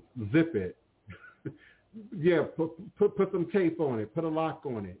 zip it. Put some tape on it, put a lock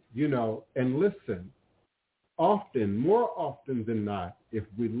on it, and listen. Often, more often than not, if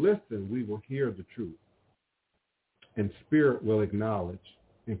we listen, we will hear the truth. And spirit will acknowledge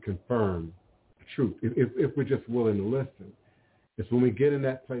and confirm the truth if we're just willing to listen. It's when we get in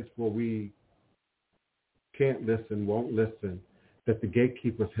that place where we can't listen, won't listen, that the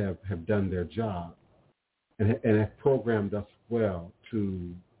gatekeepers have done their job and have programmed us well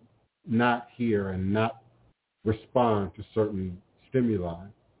to not hear and not respond to certain stimuli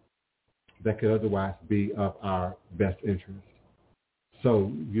that could otherwise be of our best interest.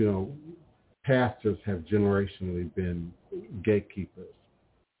 So, pastors have generationally been gatekeepers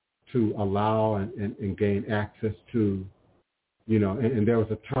to allow and gain access to, and there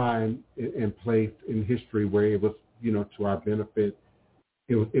was a time and place in history where it was, to our benefit.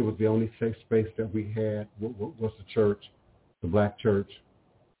 It was the only safe space that we had was the church, the black church.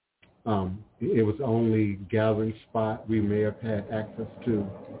 It was the only gathering spot we may have had access to,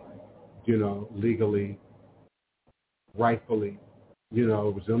 legally, rightfully. It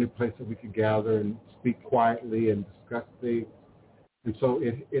was the only place that we could gather and speak quietly and discuss things. And so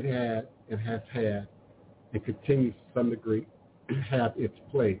it had and has had and continues to some degree have its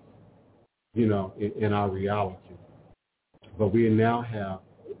place, in our reality. But we now have,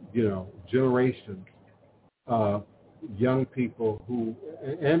 generations of young people who,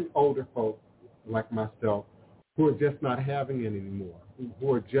 and older folks like myself, who are just not having it anymore,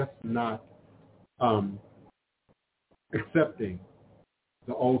 who are just not accepting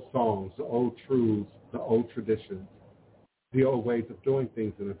the old songs, the old truths, the old traditions, the old ways of doing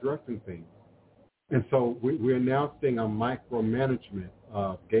things and addressing things. And so we're now seeing a micromanagement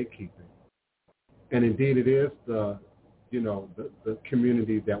of gatekeeping. And indeed it is the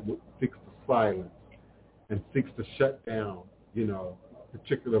community that seeks to silence and seeks to shut down,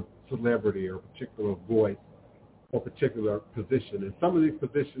 particular celebrity or particular voice or particular position. And some of these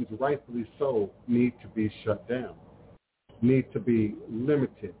positions, rightfully so, need to be shut down, need to be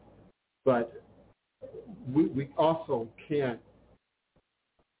limited. But we also can't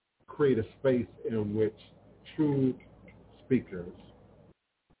create a space in which truth speakers,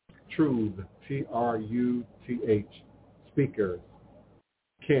 truth, Truth, speakers,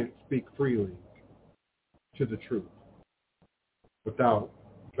 can't speak freely to the truth without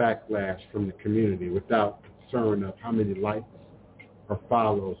backlash from the community, without concern of how many likes or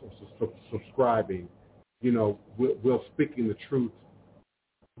follows or subscribing. You know, will speaking the truth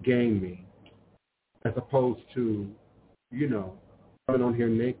gain me, as opposed to, you know, coming on here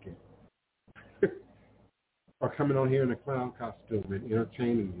naked or coming on here in a clown costume and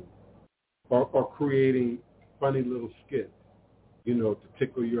entertaining you, or creating funny little skits, you know, to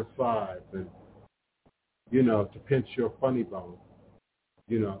tickle your sides and, you know, to pinch your funny bone,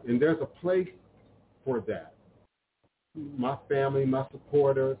 you know. And there's a place for that. My family, my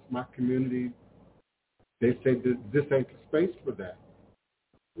supporters, my community, they say this ain't the space for that.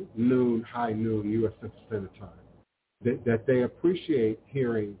 High noon, U.S. Central Standard Time. That they appreciate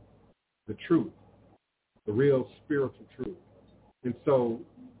hearing the truth, the real spiritual truth. And so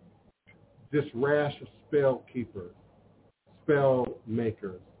this rash of spell keepers, spell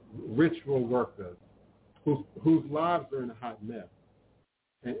makers, ritual workers, whose lives are in a hot mess.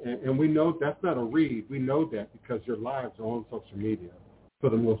 And we know that's not a read. We know that because your lives are on social media for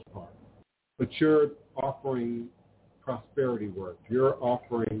the most part. But you're offering prosperity work. You're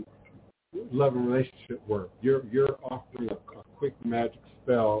offering love and relationship work. You're offering a quick magic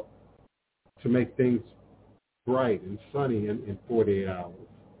spell to make things bright and sunny in 48 hours,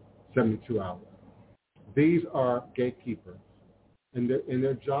 72 hours. These are gatekeepers, and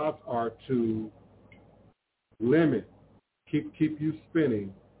their jobs are to limit, keep you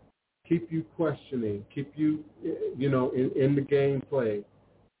spinning, keep you questioning, keep you, you know, in the gameplay,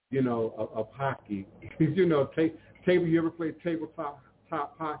 you know, of hockey. You know, you ever played tabletop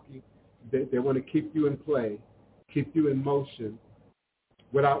hockey? They want to keep you in play, keep you in motion,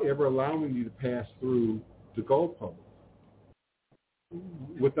 without ever allowing you to pass through the goalpost,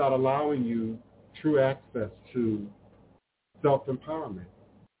 without allowing you true access to self-empowerment,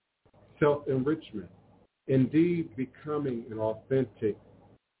 self-enrichment, indeed becoming an authentic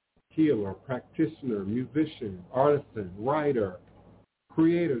healer, practitioner, musician, artisan, writer,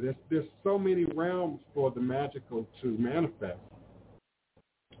 creator. There's so many realms for the magical to manifest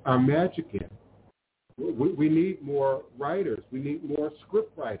our magic in. We need more writers. We need more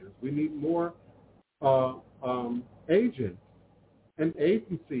script writers. We need more agents and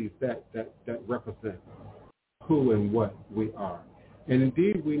agencies that represent who and what we are. And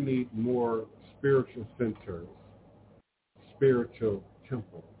indeed, we need more spiritual centers, spiritual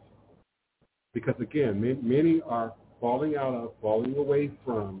temples. Because again, many are falling away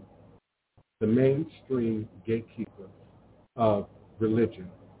from the mainstream gatekeepers of religion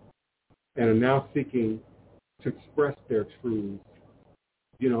and are now seeking to express their truths,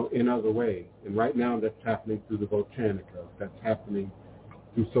 you know, in other ways. And right now that's happening through the Botanica. That's happening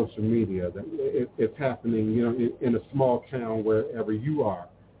through social media. It's happening, you know, in a small town wherever you are.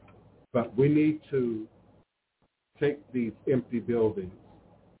 But we need to take these empty buildings,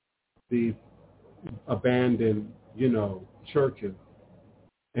 these abandoned, you know, churches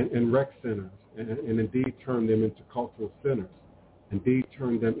and rec centers, and indeed turn them into cultural centers, indeed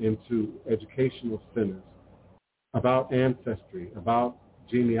turn them into educational centers about ancestry, about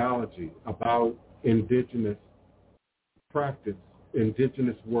genealogy, about indigenous practice,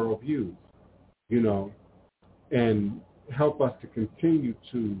 indigenous worldviews, you know, and help us to continue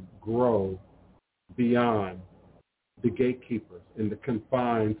to grow beyond the gatekeepers in the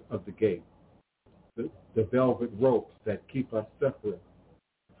confines of the gate, the velvet ropes that keep us separate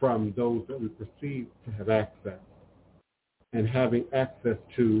from those that we perceive to have access. And having access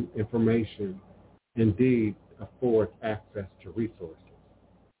to information indeed affords access to resources.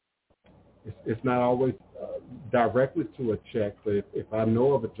 It's not always directly to a check, but if I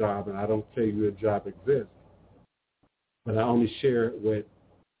know of a job and I don't tell you a job exists, but I only share it with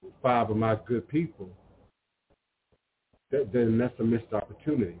 5 of my good people, then that's a missed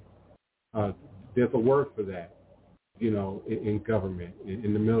opportunity. There's a word for that, you know, in government,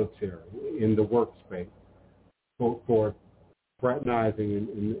 in the military, in the workspace, for fraternizing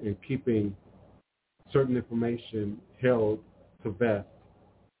and keeping certain information held to vest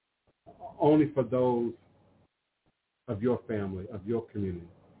only for those of your family, of your community.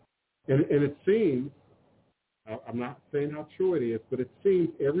 And it seems, I'm not saying how true it is, but it seems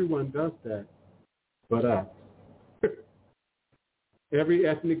everyone does that but us. every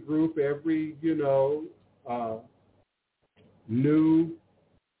ethnic group, every, new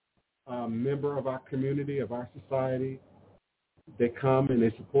member of our community, of our society, they come and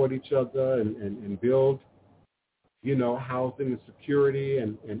they support each other and build, housing and security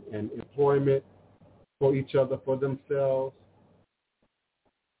and employment for each other, for themselves.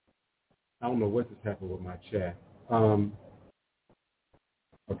 I don't know what just happened with my chat.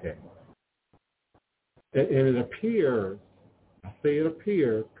 Okay. And it appears, I say it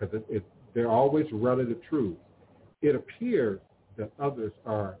appears because they're always relative truths. It appears that others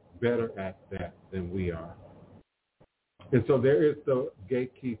are better at that than we are. And so there is the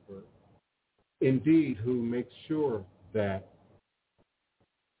gatekeeper, indeed, who makes sure that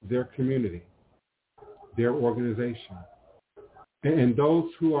their community, their organization, and those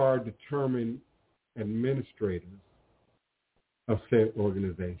who are determined administrators of said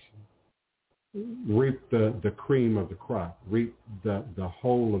organization reap the cream of the crop, reap the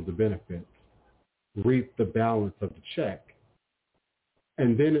whole of the benefits, reap the balance of the check,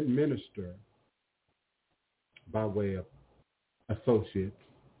 and then administer by way of associates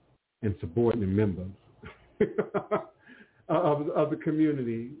and subordinate members of the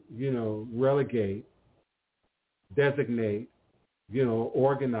community, relegate, designate,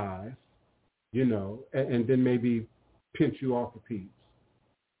 organize, and then maybe pinch you off a piece.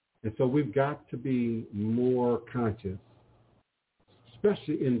 And so we've got to be more conscious,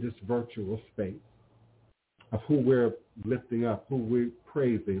 especially in this virtual space, of who we're lifting up, who we're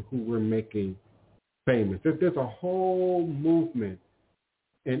praising, who we're making famous. There's a whole movement,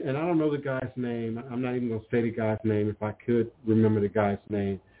 and I don't know the guy's name. I'm not even going to say the guy's name if I could remember the guy's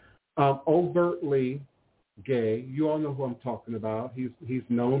name. Overtly gay. You all know who I'm talking about. He's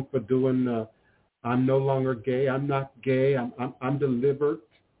known for doing I'm no longer gay. I'm not gay. I'm delivered.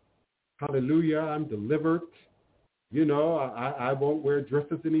 Hallelujah. I'm delivered. I won't wear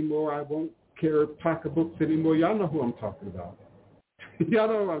dresses anymore. I won't carry pocketbooks anymore. Y'all know who I'm talking about. Y'all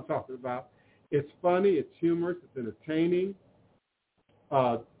know who I'm talking about. It's funny. It's humorous. It's entertaining.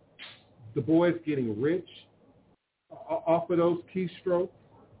 The boy's getting rich off of those keystrokes.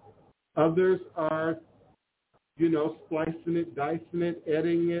 Others are, splicing it, dicing it,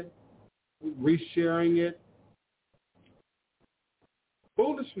 editing it, resharing it.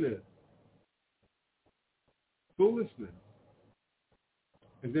 Foolishness.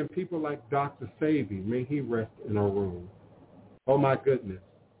 And then people like Dr. Savy, may he rest in our room. Oh my goodness.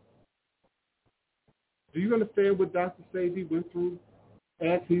 Do you understand what Dr. Savy went through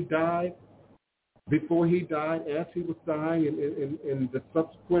as he died, before he died, as he was dying, and the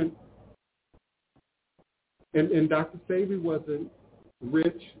subsequent? And Dr. Savy wasn't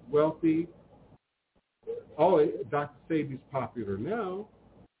rich, wealthy. Oh, Dr. Savy's popular now.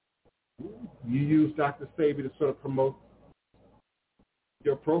 You use Dr. Savy to sort of promote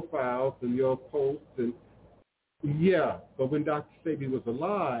your profiles and your posts, and yeah, but when Dr. Savy was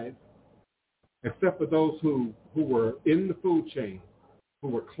alive, except for those who were in the food chain, who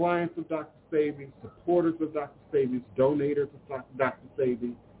were clients of Dr. Savy, supporters of Dr. Savy, donators of Dr.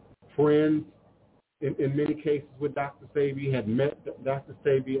 Savy, friends in many cases with Dr. Savy, had met Dr.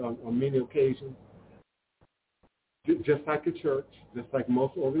 Savy on many occasions. Just like a church, just like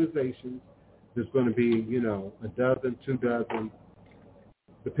most organizations, there's going to be, a dozen, 2 dozen,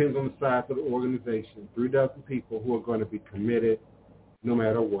 depends on the size of the organization, 3 dozen people who are going to be committed no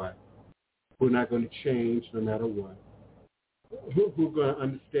matter what, who are not going to change no matter what, who are going to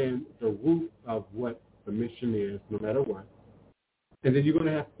understand the root of what the mission is no matter what. And then you're going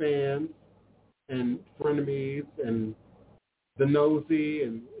to have fans and frenemies and the nosy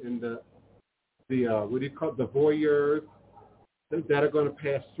and the what do you call it, the voyeurs that are going to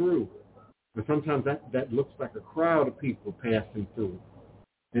pass through. And sometimes that looks like a crowd of people passing through.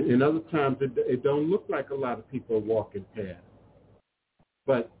 And other times it don't look like a lot of people walking past.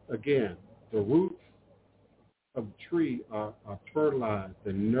 But again, the roots of the tree are fertilized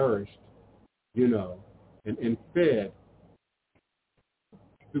and nourished, and fed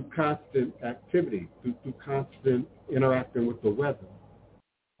through constant activity, through constant interacting with the weather,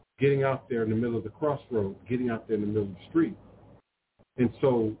 getting out there in the middle of the crossroads, getting out there in the middle of the street. And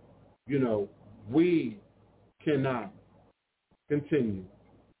so, we cannot continue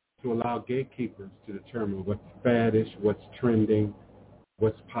to allow gatekeepers to determine what's faddish, what's trending,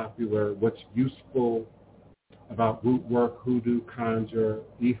 what's popular, what's useful about root work, hoodoo, conjure,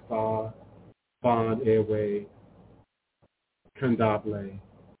 ifa, bond, airway, candomblé,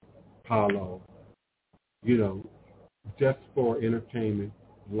 palo, just for entertainment,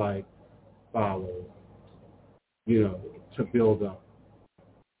 like follow, to build up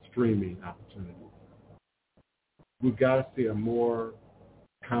streaming opportunities. We've got to see a more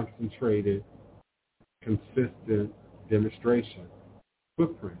concentrated, consistent demonstration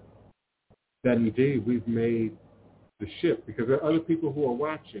footprint that indeed we've made the shift, because there are other people who are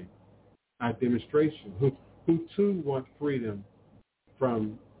watching our demonstration who too want freedom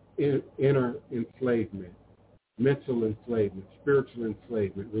from inner enslavement, mental enslavement, spiritual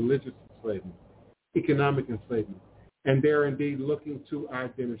enslavement, religious enslavement, economic enslavement. And they're indeed looking to our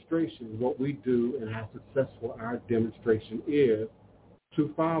demonstration, what we do and how successful our demonstration is,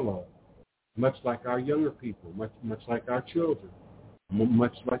 to follow, much like our younger people, much like our children,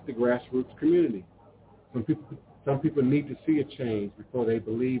 much like the grassroots community. Some people need to see a change before they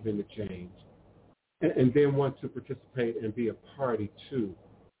believe in the change, and then want to participate and be a party to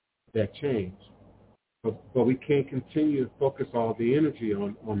that change. But we can't continue to focus all the energy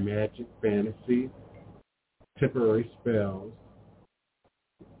on magic, fantasy, temporary spells,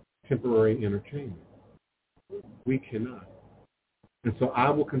 temporary entertainment. We cannot. And so I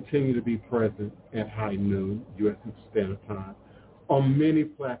will continue to be present at high noon, U.S. Standard Time, on many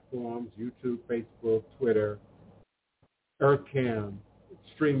platforms, YouTube, Facebook, Twitter, EarthCam,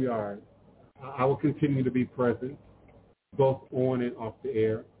 StreamYard. I will continue to be present, both on and off the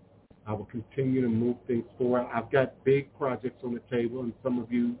air. I will continue to move things forward. I've got big projects on the table, and some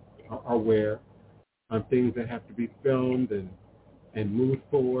of you are aware, on things that have to be filmed and moved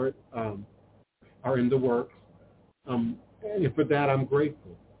forward, are in the works. And for that, I'm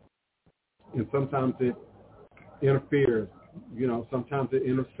grateful. And sometimes it interferes, sometimes it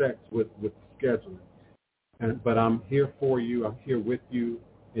intersects with scheduling. But I'm here for you. I'm here with you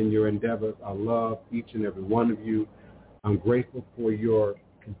in your endeavors. I love each and every one of you. I'm grateful for your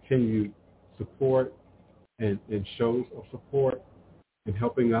continued support and shows of support in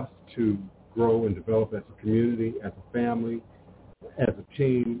helping us to grow and develop as a community, as a family, as a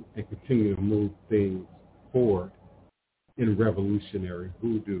team, and continue to move things forward in revolutionary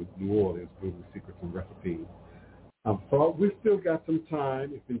Voodoo, New Orleans, Voodoo Secrets and Recipes. So we've still got some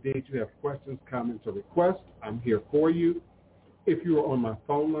time. If indeed you have questions, comments, or requests, I'm here for you. If you are on my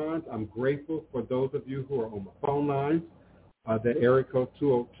phone lines, I'm grateful for those of you who are on my phone lines. That area code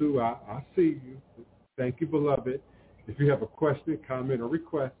 202, I see you. Thank you, beloved. If you have a question, comment, or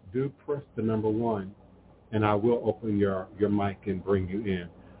request, do press the number 1, and I will open your mic and bring you in.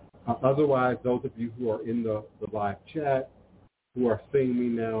 Otherwise, those of you who are in the live chat, who are seeing me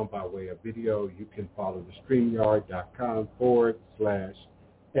now by way of video, you can follow the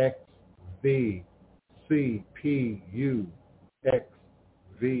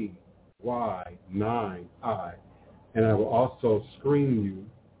And I will also screen you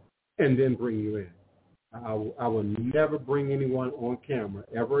and then bring you in. I will never bring anyone on camera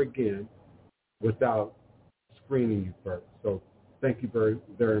ever again without screening you first. So thank you very,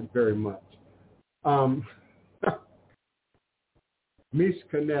 very, very much. Mish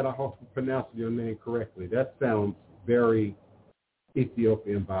Kanet, I hope I'm pronouncing your name correctly. That sounds very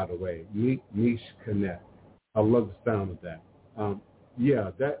Ethiopian, by the way. Mish Kanet. I love the sound of that.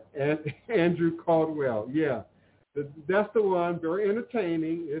 Andrew Caldwell. Yeah, that's the one. Very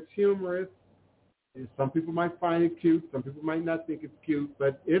entertaining. It's humorous. Some people might find it cute. Some people might not think it's cute,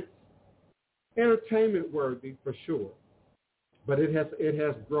 but it's entertainment worthy for sure. But it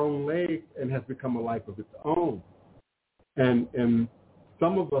has grown legs and has become a life of its own. And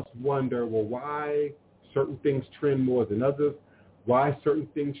some of us wonder, well, why certain things trend more than others, why certain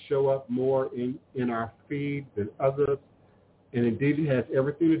things show up more in our feed than others. And indeed, it has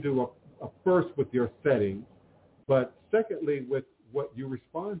everything to do, first, with your settings, but secondly, with what you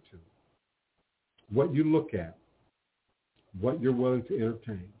respond to, what you look at, what you're willing to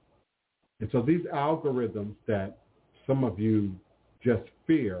entertain. And so these algorithms that some of you just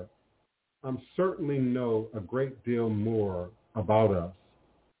fear, certainly know a great deal more about us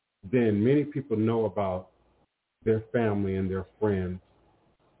than many people know about their family and their friends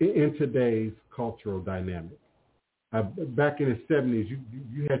in today's cultural dynamic. Back in the 70s,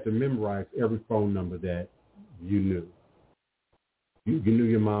 you had to memorize every phone number that you knew. You knew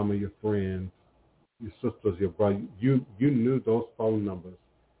your mama, your friends, your sisters, your brother. You knew those phone numbers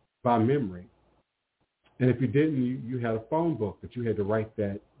by memory. And if you didn't, you had a phone book that you had to write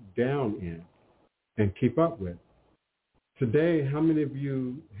that down in and keep up with. Today, how many of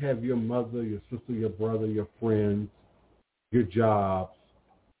you have your mother, your sister, your brother, your friends, your jobs,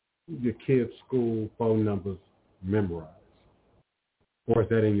 your kids' school phone numbers memorized? Or is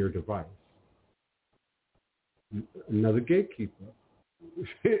that in your device? Another gatekeeper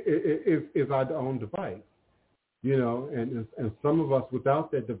is our own device, and some of us without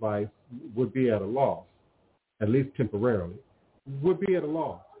that device would be at a loss, at least temporarily, would be at a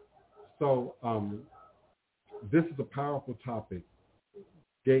loss. So this is a powerful topic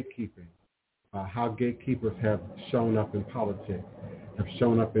gatekeeping, how gatekeepers have shown up in politics, have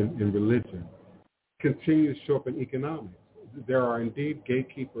shown up in religion, continue to show up in economics. There are indeed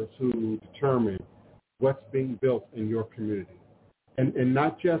gatekeepers who determine what's being built in your community. And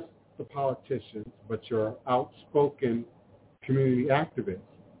not just the politicians, but your outspoken community activists.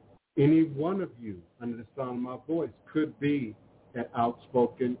 Any one of you under the sound of my voice could be an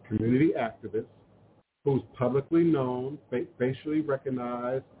outspoken community activist who's publicly known, facially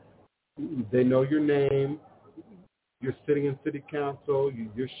recognized, they know your name, you're sitting in city council,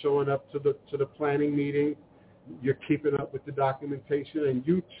 you're showing up to the planning meeting, you're keeping up with the documentation, and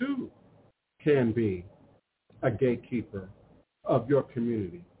you too can be a gatekeeper of your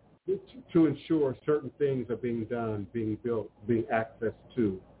community to ensure certain things are being done, being built, being accessed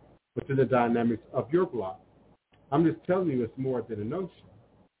to within the dynamics of your block. I'm just telling you it's more than a notion.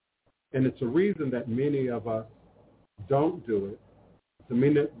 And it's a reason that many of us don't do it. It's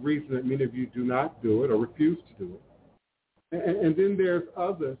a reason that many of you do not do it or refuse to do it. And then there's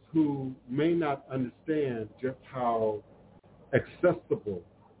others who may not understand just how accessible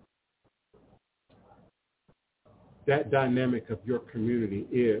that dynamic of your community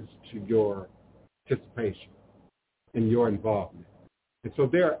is to your participation and your involvement. And so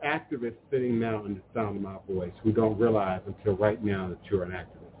there are activists sitting now in the sound of my voice who don't realize until right now that you're an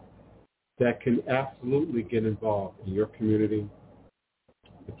activist that can absolutely get involved in your community,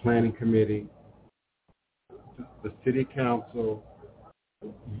 the planning committee, the city council,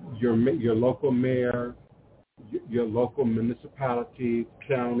 your local mayor, your local municipalities,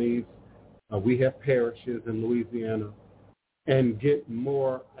 counties. We have parishes in Louisiana, and get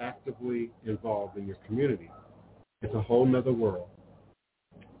more actively involved in your community. It's a whole nother world.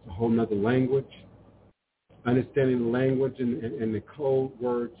 It's a whole nother language. Understanding the language and the code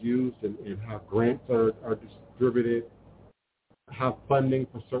words used and how grants are distributed, how funding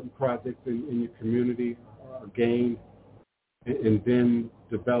for certain projects in your community are gained and then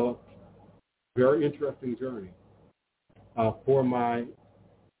developed. Very interesting journey. For my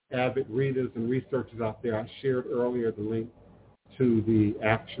avid readers and researchers out there, I shared earlier the link to the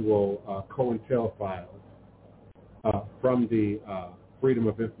actual COINTEL files from the Freedom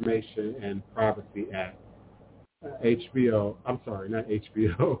of Information and Privacy Act. HBO, I'm sorry, not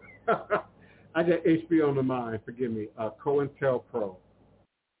HBO. I got HBO on the mind, forgive me. COINTELPRO,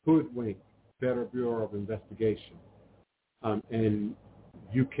 Hoodwink, Federal Bureau of Investigation. And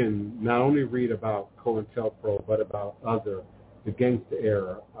you can not only read about COINTELPRO, but about the gangster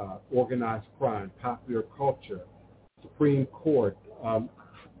era, organized crime, popular culture, Supreme Court,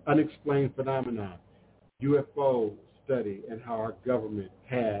 unexplained phenomenon, UFO study, and how our government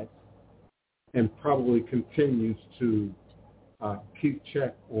has and probably continues to keep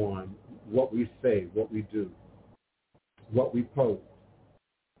check on what we say, what we do, what we post.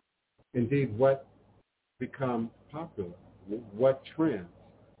 Indeed, what becomes popular, what trends.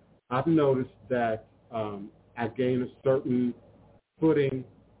 I've noticed that I gain a certain footing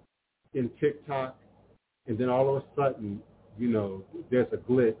in TikTok, and then all of a sudden, there's a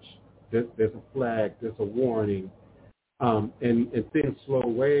glitch, there's a flag, there's a warning, and things slow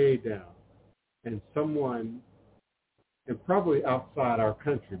way down. And someone, and probably outside our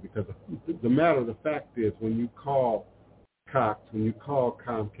country, because the matter of the fact is, when you call Cox, when you call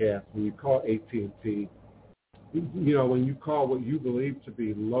Comcast, when you call AT&T, when you call what you believe to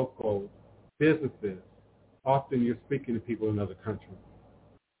be local businesses, often you're speaking to people in other countries.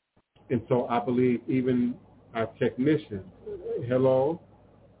 And so I believe even our technicians, hello,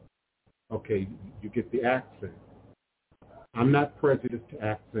 okay, you get the accent. I'm not prejudiced to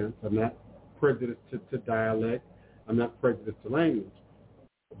accents. I'm not prejudiced to dialect. I'm not prejudiced to language.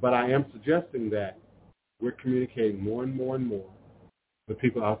 But I am suggesting that we're communicating more and more and more with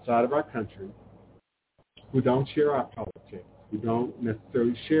people outside of our country who don't share our politics, who don't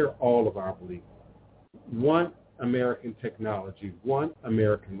necessarily share all of our beliefs, want American technology, want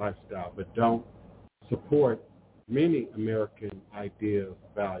American lifestyle, but don't support many American ideas,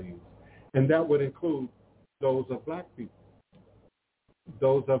 values. And that would include those of black people,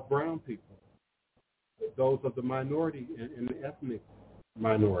 those of brown people, those of the minority and the ethnic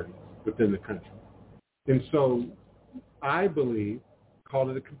minorities within the country. And so I believe, call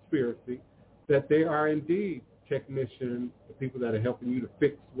it a conspiracy, that they are indeed technicians, the people that are helping you to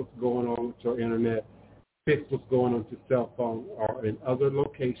fix what's going on with your internet, fix what's going on with your cell phone or in other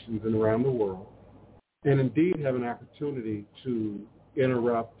locations and around the world, and indeed have an opportunity to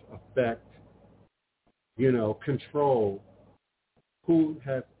interrupt, affect, control who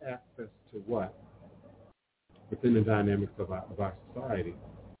has access to what within the dynamics of our society.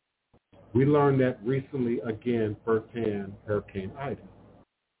 We learned that recently, again, firsthand, Hurricane Ida.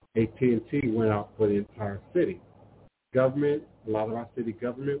 AT&T went out for the entire city. Government, a lot of our city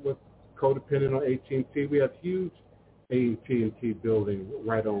government was codependent on AT&T. We have huge AT&T building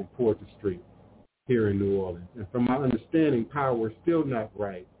right on Porter Street here in New Orleans. And from my understanding, power is still not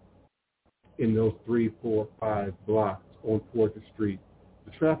right in those 3, 4, 5 blocks on Porter Street.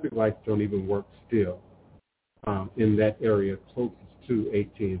 The traffic lights don't even work still in that area closest to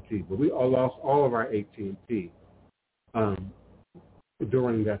AT&T. But we all lost all of our AT&T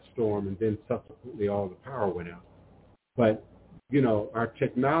during that storm, and then subsequently all the power went out. But, you know, our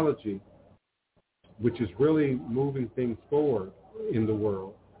technology, which is really moving things forward in the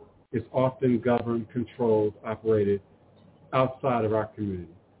world, is often governed, controlled, operated outside of our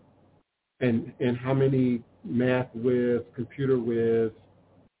community. And how many math whiz, computer whiz,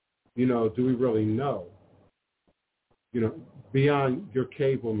 you know, do we really know? You know, beyond your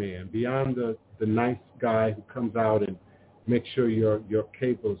cable man, beyond the nice guy who comes out and makes sure your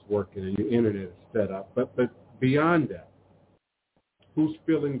cable's working and your internet is set up. But beyond that, who's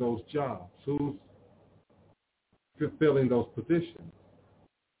filling those jobs? Who's fulfilling those positions?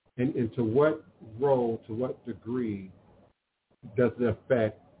 And to what role, to what degree does it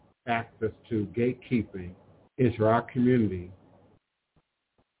affect access to gatekeeping into our community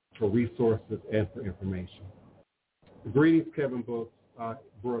for resources and for information? Greetings, Kevin Brooks.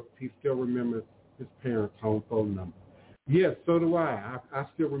 He still remembers his parents' home phone number. Yes, so do I. I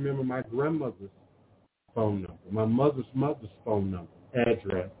still remember my grandmother's phone number, my mother's phone number,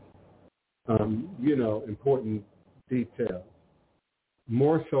 address, you know, important details,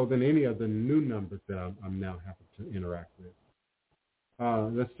 more so than any of the new numbers that I'm now having to interact with.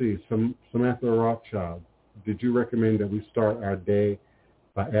 Let's see, Samantha Rothschild, did you recommend that we start our day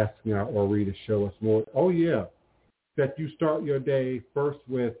by asking our Ori to show us more? Oh, yeah, that you start your day first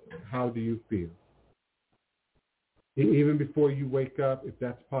with, how do you feel? Even before you wake up, if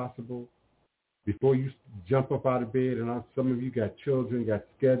that's possible, before you jump up out of bed, and some of you got children, got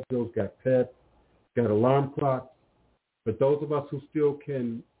schedules, got pets, got alarm clocks, but those of us who still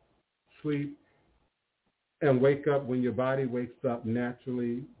can sleep and wake up when your body wakes up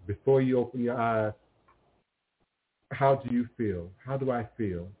naturally, before you open your eyes, how do you feel? How do I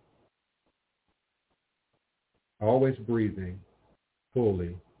feel? Always breathing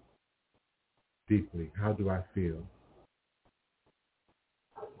fully, deeply. How do I feel?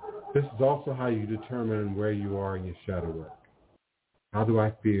 This is also how you determine where you are in your shadow work. How do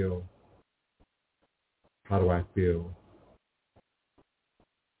I feel? How do I feel?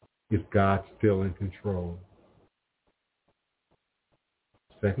 Is God still in control?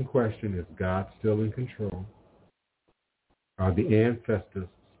 Second question, is God still in control? Are the ancestors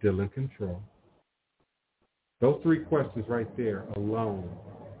still in control? Those 3 questions right there alone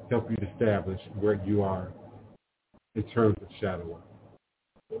help you establish where you are in terms of shadow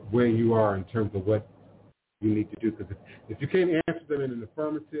work, where you are in terms of what you need to do. Because if you can't answer them in an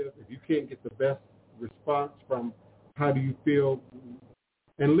affirmative, if you can't get the best response from how do you feel,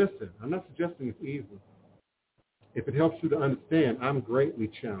 and listen, I'm not suggesting it's easy. If it helps you to understand, I'm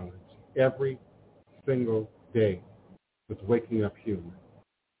greatly challenged every single day with waking up human.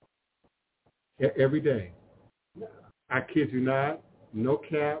 Every day. I kid you not, no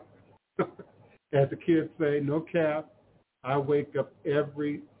cap. As the kids say, no cap. I wake up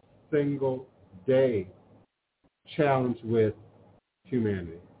every single day challenged with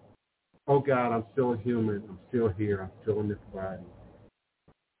humanity. Oh God, I'm still a human. I'm still here. I'm still in this body.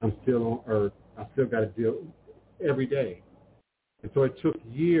 I'm still on earth. I still got to deal every day. And so it took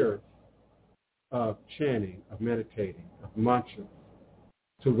years of chanting, of meditating, of mantras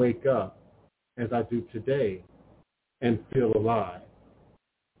to wake up as I do today and feel alive,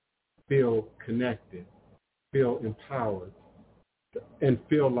 feel connected, feel empowered, and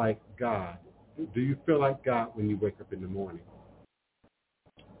feel like God. Do you feel like God when you wake up in the morning?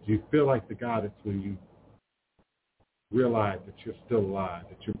 Do you feel like the goddess when you realize that you're still alive,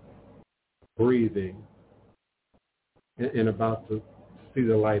 that you're breathing and about to see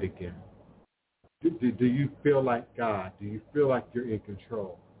the light again? Do you feel like God? Do you feel like you're in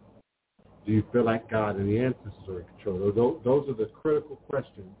control? Do you feel like God and the ancestors are in control? Those are the critical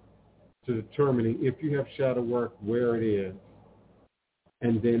questions to determining if you have shadow work, where it is,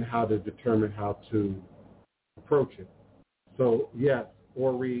 and then how to determine how to approach it. So yes,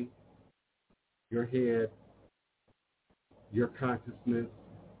 Ori, your head, your consciousness,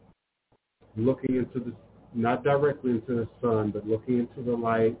 looking into the, not directly into the sun, but looking into the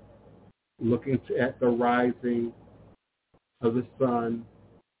light, looking at the rising of the sun,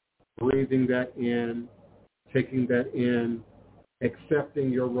 breathing that in, taking that in,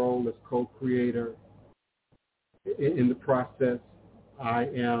 accepting your role as co-creator in the process, I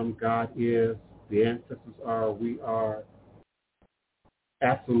am, God is, the ancestors are, we are.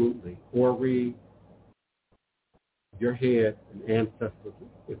 Absolutely. Ori, your head and ancestors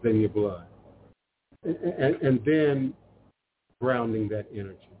is in your blood. And then grounding that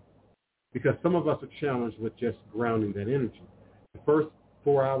energy. Because some of us are challenged with just grounding that energy. The first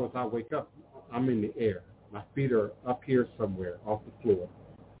 4 hours I wake up, I'm in the air. My feet are up here somewhere off the floor.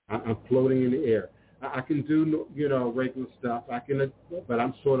 I'm floating in the air. I can do, regular stuff. But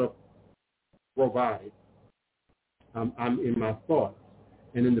I'm sort of robotic. I'm in my thoughts.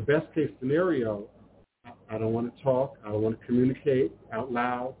 And in the best case scenario, I don't want to talk. I don't want to communicate out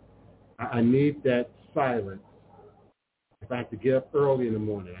loud. I need that silence. If I have to get up early in the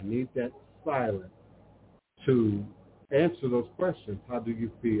morning, I need that silence to answer those questions. How do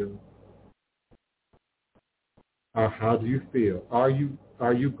you feel? Or how do you feel? Are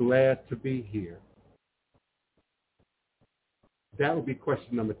you glad to be here? That would be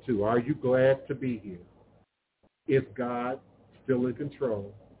question number 2. Are you glad to be here? Is God still in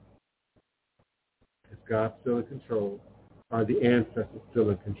control? Is God still in control? Are the ancestors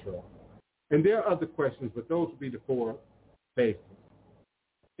still in control? And there are other questions, but those would be the 4 basics.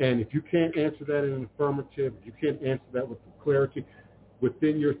 And if you can't answer that in an affirmative, if you can't answer that with clarity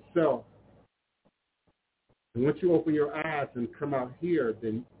within yourself, and once you open your eyes and come out here,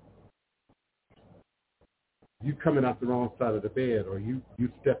 then you coming out the wrong side of the bed, or you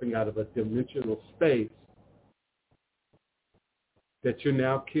stepping out of a dimensional space that you're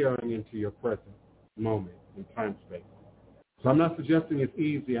now carrying into your present moment in time space. So I'm not suggesting it's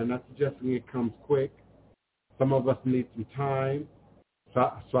easy. I'm not suggesting it comes quick. Some of us need some time.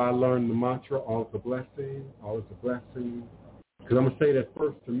 So I learned the mantra, all is a blessing, all is a blessing. Because I'm going to say that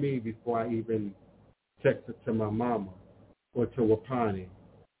first to me before I even text it to my mama or to Wapani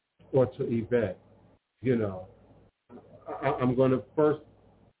or to Yvette. I'm going to first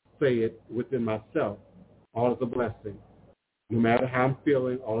say it within myself, all is a blessing. No matter how I'm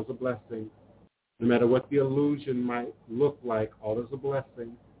feeling, all is a blessing. No matter what the illusion might look like, all is a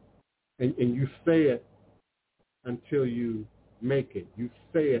blessing. And you say it until you make it. You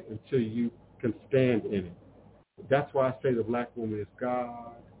say it until you can stand in it. That's why I say the black woman is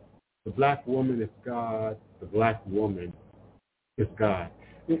God. The black woman is God. The black woman is God.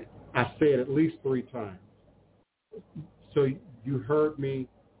 I say it at least 3 times. So you heard me,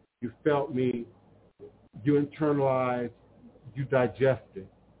 you felt me, you internalized, you digested.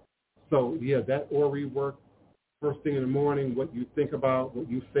 So, yeah, that Ori work, first thing in the morning, what you think about, what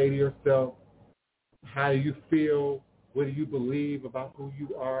you say to yourself, how do you feel, what do you believe about who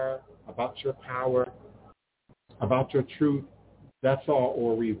you are, about your power, about your truth, that's all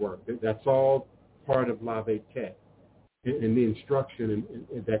Ori work. That's all part of La Vete and the instruction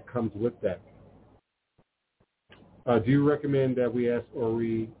and that comes with that. Do you recommend that we ask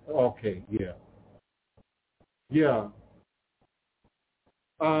Ori? Okay, yeah. Yeah.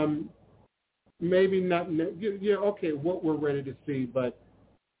 Maybe not. Yeah, okay, what we're ready to see, but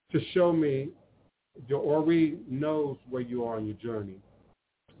to show me, your Ori knows where you are in your journey.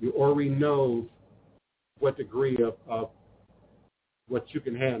 Your Ori knows what degree of what you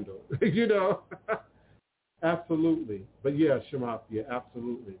can handle, Absolutely. But yeah, Shemap, yeah,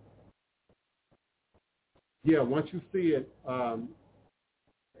 absolutely. Yeah, once you see it,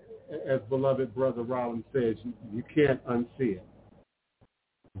 as beloved brother Rollins says, you can't unsee it.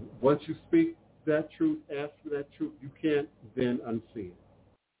 Once you speak that truth, ask for that truth, you can't then unsee it.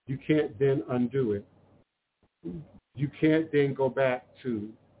 You can't then undo it. You can't then go back to,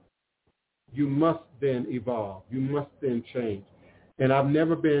 you must then evolve. You must then change. And I've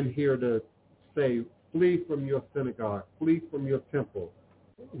never been here to say, flee from your synagogue, flee from your temple,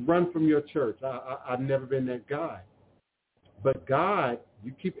 run from your church. I've never been that guy. But God,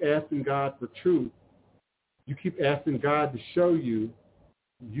 you keep asking God for truth. You keep asking God to show you.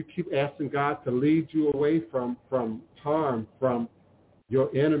 You keep asking God to lead you away from harm, from your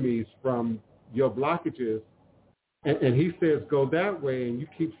enemies, from your blockages. And he says, go that way, and you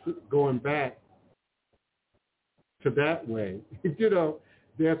keep going back to that way.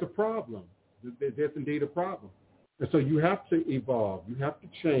 There's a problem. There's indeed a problem. And so you have to evolve. You have to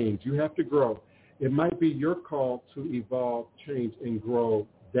change. You have to grow. It might be your call to evolve, change, and grow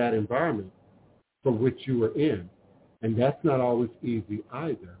that environment for which you are in. And that's not always easy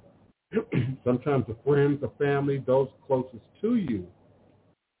either. Sometimes the friends, the family, those closest to you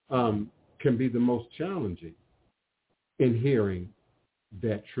can be the most challenging in hearing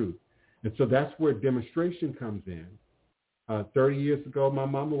that truth. And so that's where demonstration comes in. 30 years ago, my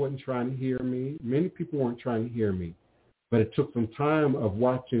mama wasn't trying to hear me. Many people weren't trying to hear me. But it took some time of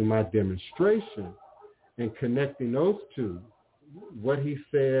watching my demonstration and connecting those two, what he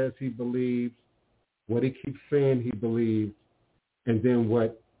says he believes, what he keeps saying he believes, and then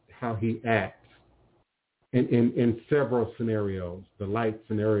how he acts in several scenarios, the light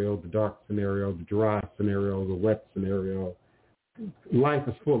scenario, the dark scenario, the dry scenario, the wet scenario. Life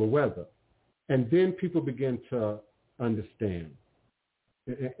is full of weather. And then people begin to understand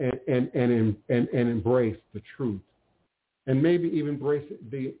and embrace the truth, and maybe even embrace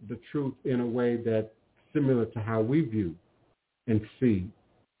the truth in a way that's similar to how we view and see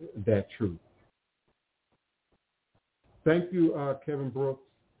that truth. Thank you, Kevin Brooks.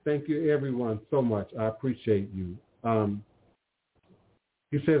 Thank you, everyone, so much. I appreciate you.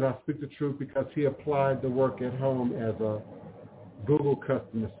 He says, I speak the truth because he applied the work at home as a Google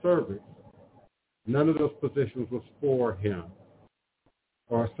customer service. None of those positions was for him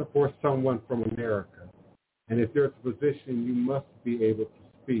or for someone from America. And if there's a position, you must be able to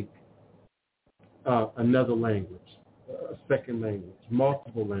speak another language, a second language,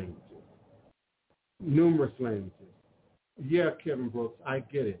 multiple languages, numerous languages. Yeah, Kevin Brooks, I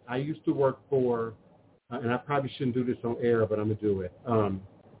get it. I used to work for, and I probably shouldn't do this on air, but I'm going to do it,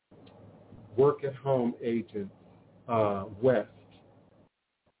 work at home agent, West,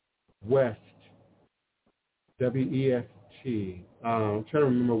 W-E-S-T. I'm trying to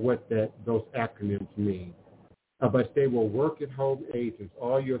remember what those acronyms mean. But they were work at home agents.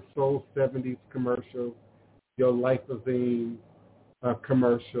 All your Soul 70s commercials, your Lifazine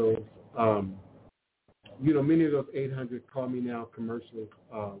commercials, many of those 800 Call Me Now commercials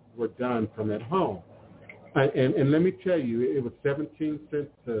were done from at home. And let me tell you, it was 17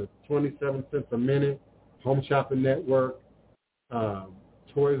 cents to 27 cents a minute, Home Shopping Network,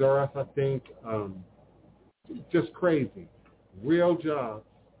 Toys R Us, I think, just crazy. Real jobs.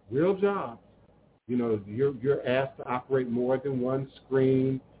 You're asked to operate more than one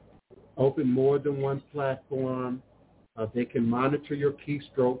screen, open more than one platform. They can monitor your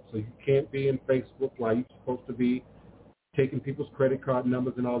keystrokes, so you can't be in Facebook while you're supposed to be taking people's credit card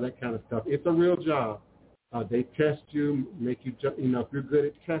numbers and all that kind of stuff. It's a real job. They test you, make you, if you're good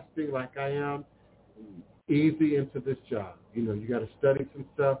at testing like I am, easy into this job. You got to study some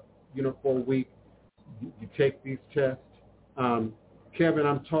stuff, for a week. You take these tests. Kevin,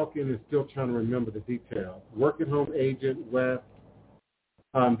 I'm talking and still trying to remember the details. Work at home agent, West.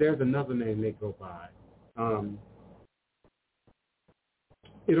 There's another name they go by.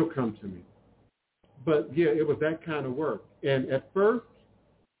 It'll come to me. But, yeah, it was that kind of work. And at first,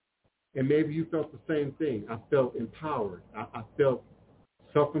 and maybe you felt the same thing, I felt empowered. I felt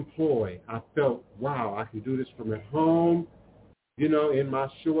self-employed. I felt, wow, I can do this from at home, in my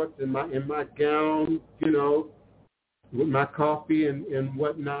shorts, in my gown, with my coffee and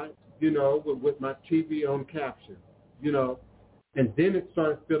whatnot, with my TV on caption, And then it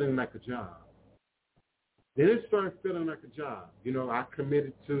started feeling like a job. I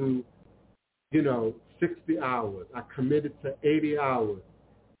committed to, 60 hours. I committed to 80 hours.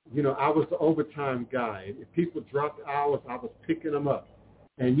 I was the overtime guy. If people dropped hours, I was picking them up.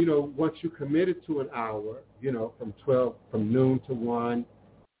 And, once you committed to an hour, from noon to 1,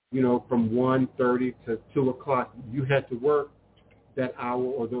 from 1:30 to 2 o'clock, you had to work that hour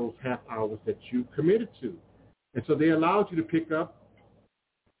or those half hours that you committed to. And so they allowed you to pick up,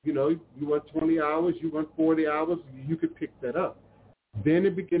 you want 20 hours, you want 40 hours, you could pick that up. Then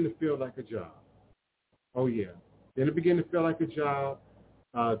it began to feel like a job. Oh, yeah. Then it began to feel like a job.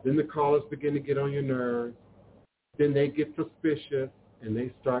 Then the callers begin to get on your nerves. Then they get suspicious, and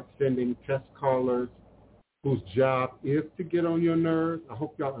they start sending test callers whose job is to get on your nerves. I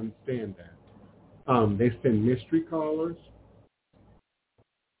hope y'all understand that. They send mystery callers.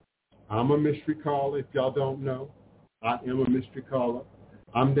 I'm a mystery caller, if y'all don't know. I am a mystery caller.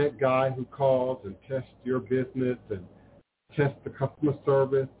 I'm that guy who calls and tests your business and tests the customer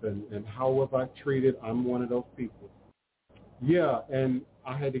service and how was I treated. I'm one of those people. Yeah, and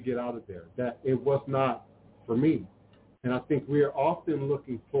I had to get out of there. That it was not for me. And I think we are often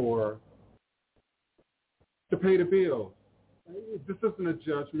looking to pay the bills. This isn't a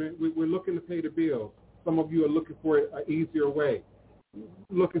judgment. We're looking to pay the bills. Some of you are looking for an easier way,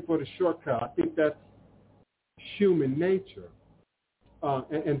 looking for the shortcut. I think that's human nature.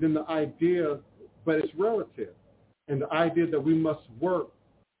 And then the idea, but it's relative. And the idea that we must work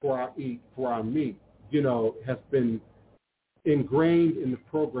for our meat, has been ingrained in the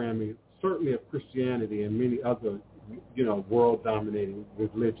programming, certainly of Christianity and many other, world-dominating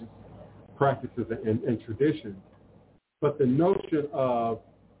religious practices and traditions. But the notion of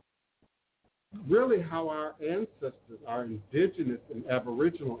really how our ancestors, our indigenous and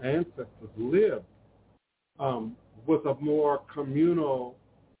aboriginal ancestors lived, was a more communal,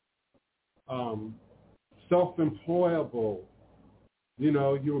 self-employable You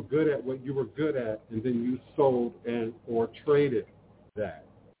know, you were good at what you were good at, and then you sold and or traded that.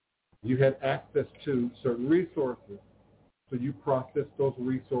 You had access to certain resources, so you processed those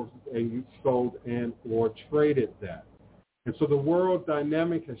resources and you sold and or traded that. And so the world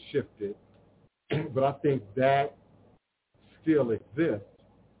dynamic has shifted, but I think that still exists.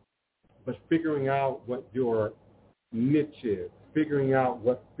 But figuring out what your niche is, figuring out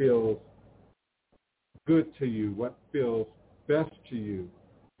what feels good to you, what feels best to you,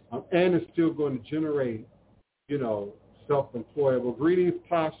 and it's still going to generate, you know, self-employable. Greetings,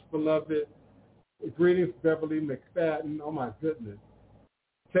 Tosh, beloved. Greetings, Beverly McFadden. Oh, my goodness.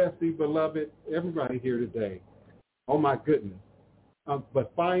 Tessie, beloved. Everybody here today. Oh, my goodness.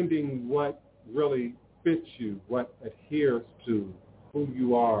 But finding what really fits you, what adheres to who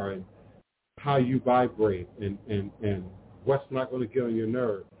you are and how you vibrate and what's not going to get on your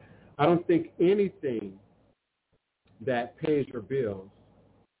nerves. I don't think anything that pays your bills,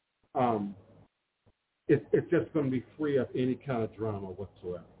 it's just going to be free of any kind of drama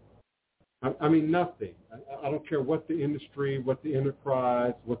whatsoever. I mean, nothing. I don't care what the industry, what the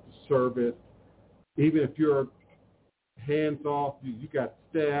enterprise, what the service, even if you're hands off, you got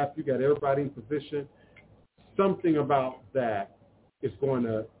staff, you got everybody in position, something about that is going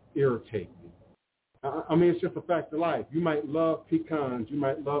to irritate you. I mean, it's just a fact of life. You might love pecans, you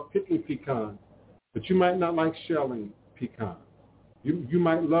might love picking pecans, but you might not like shelling pecans. You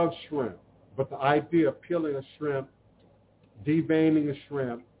might love shrimp, but the idea of peeling a shrimp, deveining a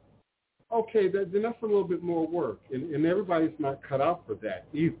shrimp, okay, then that's a little bit more work, and everybody's not cut out for that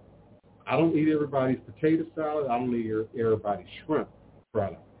either. I don't eat everybody's potato salad. I don't eat everybody's shrimp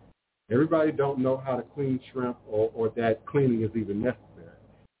product. Everybody don't know how to clean shrimp or that cleaning is even necessary.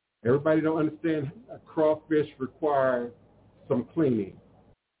 Everybody don't understand crawfish requires some cleaning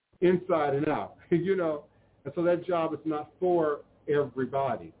inside and out, you know. And so that job is not for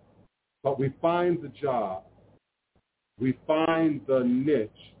everybody. But we find the job. We find the niche,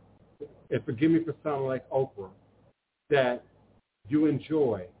 and forgive me for sounding like Oprah, that you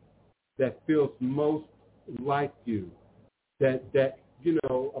enjoy, that feels most like you, that you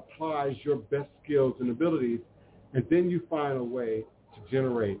know, applies your best skills and abilities, and then you find a way to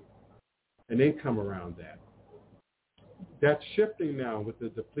generate an income around that. That's shifting now with the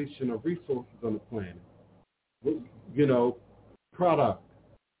depletion of resources on the planet. You know, product,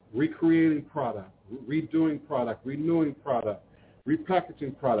 recreating product, redoing product, renewing product,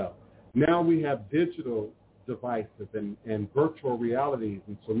 repackaging product. Now we have digital devices and virtual realities,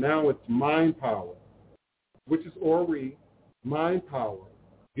 and so now it's mind power, which is Ori, mind power.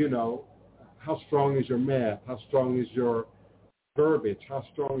 You know, how strong is your math? How strong is your verbiage? How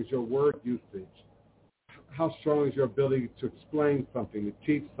strong is your word usage? How strong is your ability to explain something, to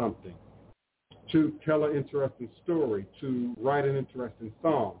teach something, to tell an interesting story, to write an interesting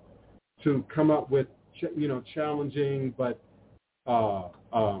song, to come up with, you know, challenging but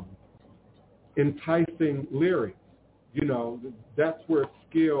enticing lyrics. You know, that's where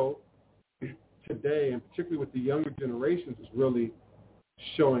skill today, and particularly with the younger generations, is really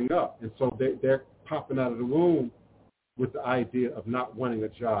showing up. And so they're popping out of the womb with the idea of not wanting a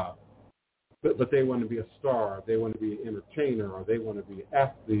job, but they want to be a star, they want to be an entertainer, or they want to be an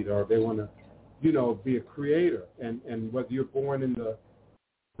athlete, or they want to, you know, be a creator. And whether you're born in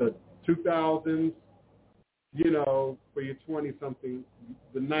the 2000s, you know, for your 20-something,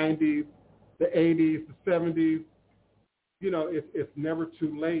 the 90s, the 80s, the 70s, you know, it's never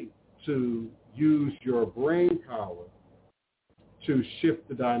too late to use your brain power to shift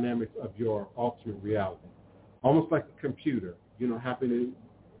the dynamics of your ultimate reality. Almost like a computer, you know, having to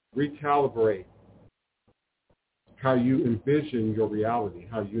recalibrate how you envision your reality,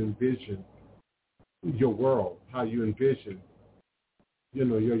 how you envision your world, how you envision, you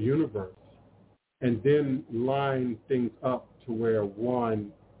know, your universe, and then line things up to where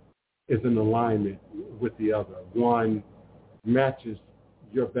one is in alignment with the other. One matches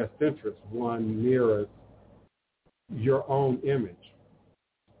your best interest. One mirrors your own image.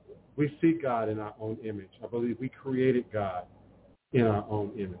 We see God in our own image. I believe we created God in our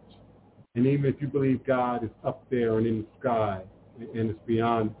own image. And even if you believe God is up there and in the sky and it's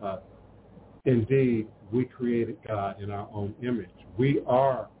beyond us, indeed, we created God in our own image. We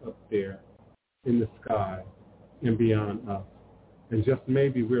are up there in the sky and beyond us. And just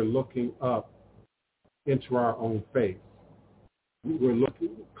maybe we're looking up into our own face. We're looking,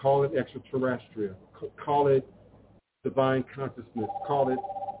 call it extraterrestrial, call it divine consciousness, call it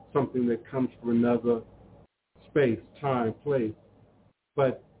something that comes from another space, time, place.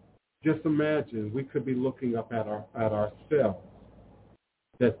 But just imagine we could be looking up at ourselves,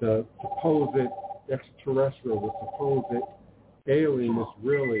 that the supposed extraterrestrial, the supposed alien is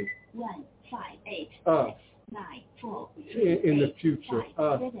really us in the future,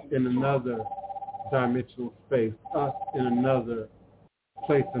 us in another dimensional space, us in another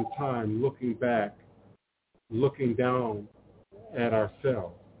place and time, looking back, looking down at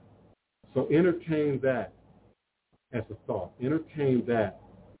ourselves. So entertain that as a thought. Entertain that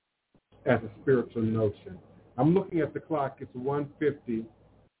as a spiritual notion. I'm looking at the clock. It's 1:50,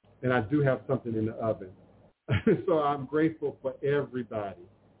 and I do have something in the oven. So I'm grateful for everybody,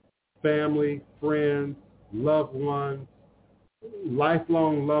 family, friends, loved ones,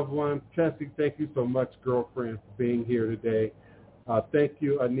 lifelong loved ones. Tessie, thank you so much, girlfriend, for being here today. Thank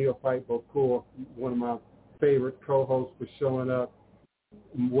you, Neophyte Bocour, one of my favorite co-hosts, for showing up.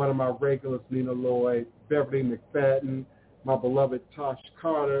 One of my regulars, Nina Lloyd, Beverly McFadden, my beloved Tosh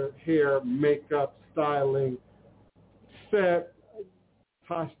Carter, hair, makeup, styling, set.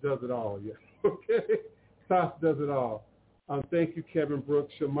 Tosh does it all, yeah. Okay? Tosh does it all. Thank you, Kevin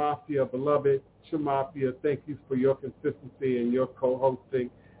Brooks, Shamafia, beloved Shamafia. Thank you for your consistency and your co-hosting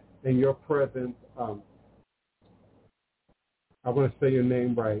and your presence. I want to say your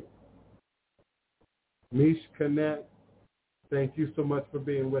name right. Mish Connect, thank you so much for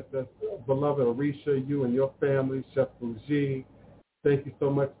being with us. Beloved Arisha, you and your family, Chef Fuji, thank you so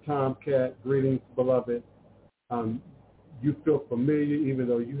much, Tomcat. Greetings, beloved. You feel familiar even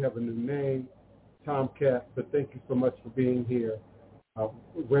though you have a new name, Tomcat, but thank you so much for being here.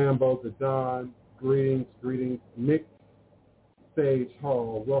 Rambo the Don, greetings. Nick Sage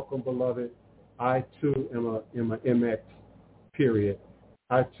Hall, welcome, beloved. I too am a MX, period.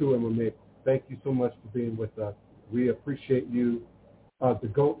 I too am a mix. Thank you so much for being with us. We appreciate you. The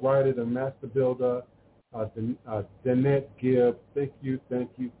GOAT Writer, the Master Builder, Danette Gibbs, thank you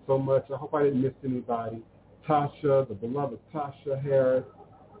so much. I hope I didn't miss anybody. Tasha, the beloved Tasha Harris.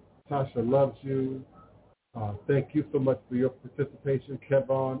 Tasha loves you. Thank you so much for your participation.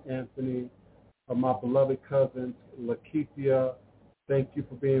 Kevon, Anthony, my beloved cousins, Lakeithia, thank you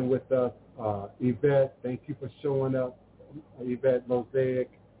for being with us. Yvette, thank you for showing up. Yvette Mosaic,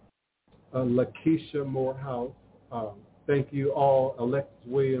 Lakeisha Morehouse, thank you all. Alexis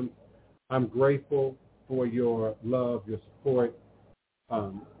Williams, I'm grateful for your love, your support,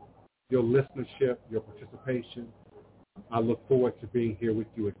 your listenership, your participation. I look forward to being here with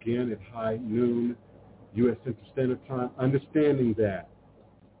you again at high noon, U.S. Central Standard Time, understanding that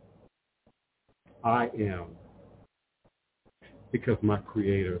I am because my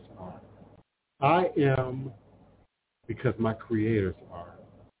creators are. I am because my creators are.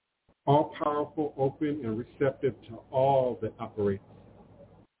 All-powerful, open, and receptive to all that operates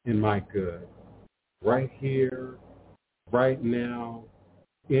in my good. Right here, right now,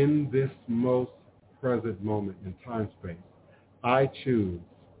 in this most present moment in time-space, I choose.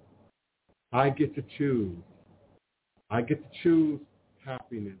 I get to choose. I get to choose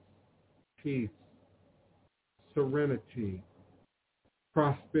happiness, peace, serenity,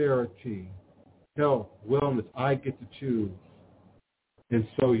 prosperity, health, wellness. I get to choose. And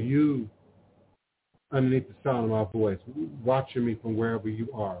so you, underneath the sound of my voice, watching me from wherever you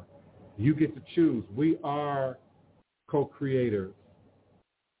are, you get to choose. We are co-creators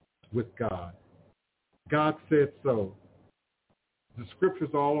with God. God said so. The scriptures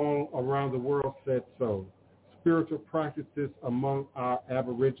all around the world said so. Spiritual practices among our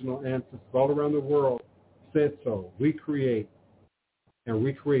Aboriginal ancestors all around the world said so. We create and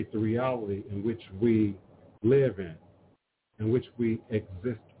recreate the reality in which we live in which we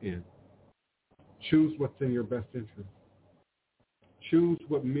exist in. Choose what's in your best interest. Choose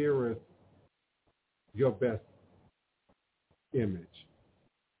what mirrors your best image.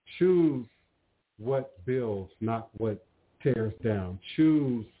 Choose what builds, not what tears down.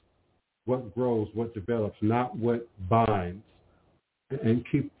 Choose what grows, what develops, not what binds and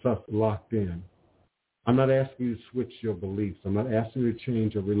keeps us locked in. I'm not asking you to switch your beliefs. I'm not asking you to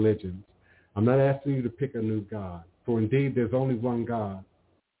change your religions. I'm not asking you to pick a new God. For indeed, there's only one God.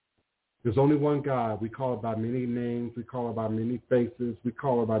 There's only one God. We call it by many names. We call it by many faces. We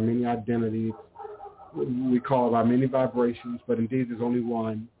call it by many identities. We call it by many vibrations. But indeed, there's only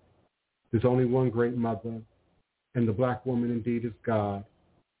one. There's only one great mother. And the black woman indeed is God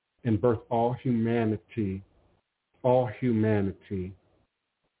and birthed all humanity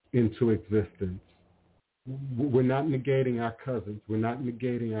into existence. We're not negating our cousins. We're not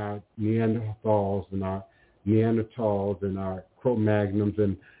negating our Neanderthals and our Neanderthals and our Cro-Magnons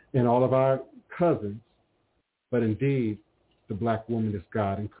and all of our cousins. But indeed, the black woman is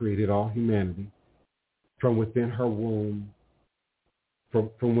God and created all humanity from within her womb,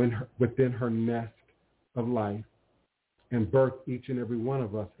 within her nest of life, and birthed each and every one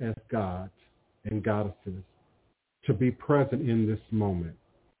of us as gods and goddesses. to be present in this moment.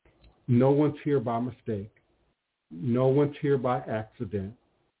 No one's here by mistake. No one's here by accident.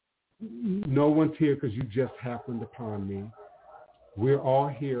 No one's here because you just happened upon me. We're all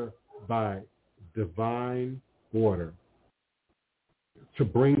here by divine order to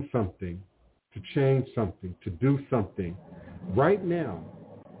bring something, to change something, to do something right now,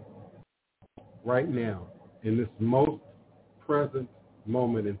 in this most present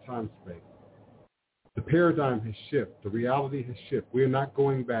moment in time space. The paradigm has shifted. The reality has shifted. We're not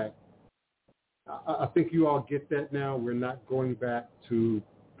going back. I think you all get that now. We're not going back to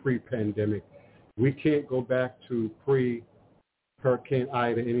pre-pandemic. We can't go back to pre-Hurricane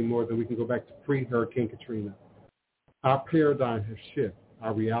Ida any more than we can go back to pre-Hurricane Katrina. Our paradigm has shifted.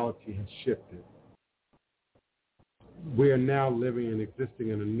 Our reality has shifted. We are now living and existing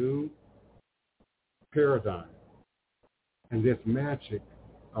in a new paradigm. And there's magic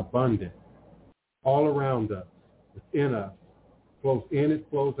abundant all around us, within us, flows in, it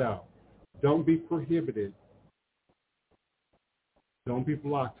flows out. Don't be prohibited. Don't be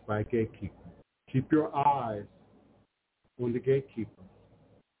blocked by a gatekeeper. Keep your eyes on the gatekeepers.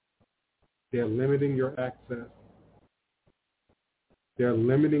 They're limiting your access. They're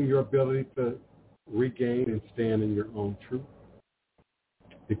limiting your ability to regain and stand in your own truth.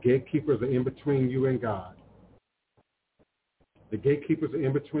 The gatekeepers are in between you and God. The gatekeepers are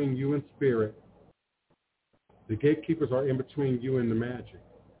in between you and spirit. The gatekeepers are in between you and the magic.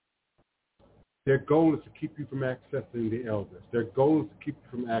 Their goal is to keep you from accessing the elders. Their goal is to keep you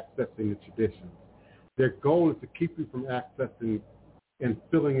from accessing the traditions. Their goal is to keep you from accessing and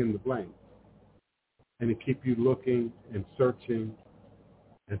filling in the blanks, and to keep you looking and searching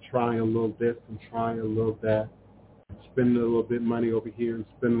and trying a little this and trying a little that, and spending a little bit money over here and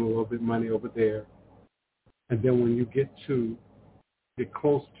spending a little bit money over there. And then when you get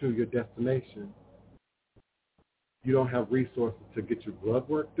close to your destination, you don't have resources to get your blood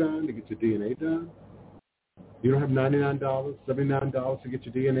work done, to get your DNA done. You don't have $99, $79 to get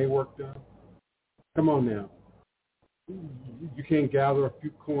your DNA work done. Come on now. You can't gather a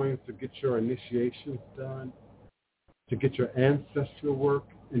few coins to get your initiations done, to get your ancestral work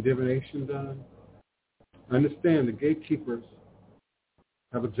and divination done. Understand the gatekeepers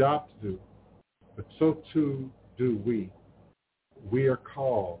have a job to do, but so too do we. We are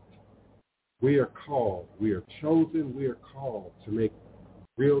called. We are called. We are chosen. We are called to make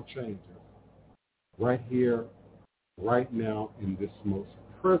real changes right here, right now, in this most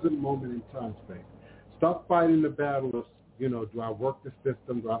present moment in time space. Stop fighting the battle of, do I work the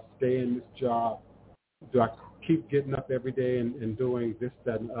system? Do I stay in this job? Do I keep getting up every day and doing this,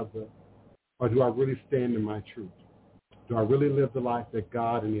 that, and other? Or do I really stand in my truth? Do I really live the life that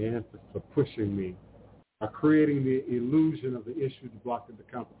God and the ancestors are pushing me, are creating the illusion of the issue, the block, and the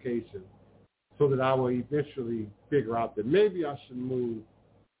complication, so that I will eventually figure out that maybe I should move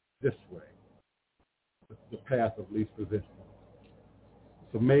this way, the path of least resistance.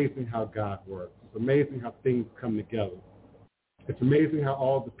 It's amazing how God works. It's amazing how things come together. It's amazing how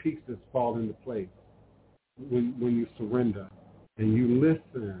all the pieces fall into place when you surrender and you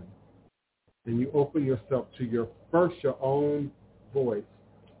listen and you open yourself to your own voice.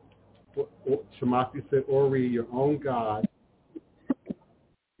 Shamaki said, Ori, your own God,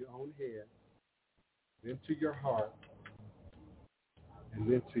 your own head, then to your heart,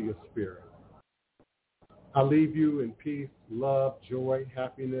 and then to your spirit. I leave you in peace, love, joy,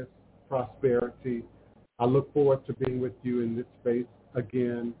 happiness, prosperity. I look forward to being with you in this space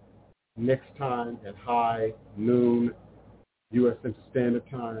again next time at high noon, U.S. Central Standard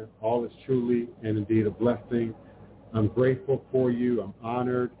Time. All is truly and indeed a blessing. I'm grateful for you. I'm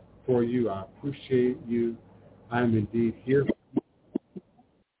honored for you. I appreciate you. I am indeed here.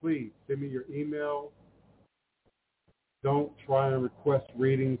 Please send me your email. Don't try and request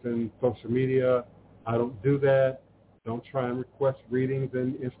readings in social media. I don't do that. Don't try and request readings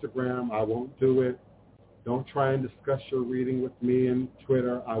in Instagram. I won't do it. Don't try and discuss your reading with me in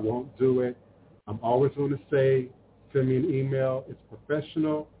Twitter. I won't do it. I'm always going to say, send me an email. It's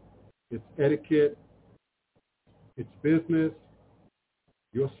professional. It's etiquette. It's business.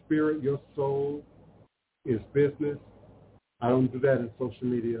 Your spirit, your soul is business. I don't do that in social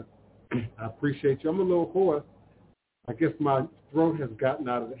media. I appreciate you. I'm a little hoarse. I guess my throat has gotten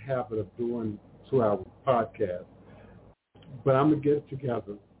out of the habit of doing 2-hour podcasts. But I'm going to get it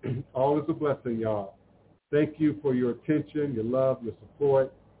together. All is a blessing, y'all. Thank you for your attention, your love, your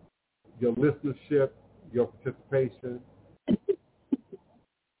support, your listenership, your participation.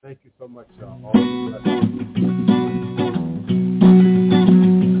 Thank you so much, y'all. All is a blessing.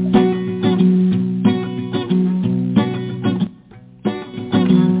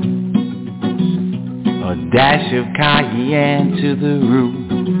 a dash of cayenne to the root.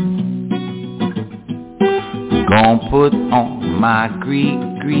 Gonna put on my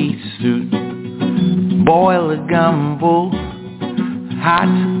grease suit, boil a gumbo, hot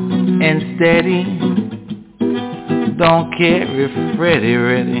and steady. Don't care if Freddy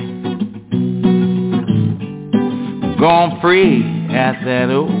ready. Gonna pray at that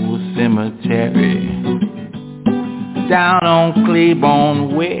old cemetery down on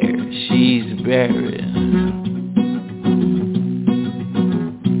Claiborne where she's buried.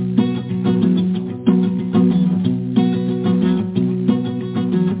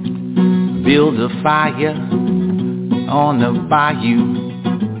 Build a fire on the bayou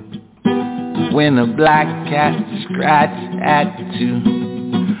when a black cat scratched at 2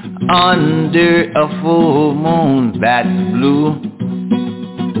 under a full moon that's blue.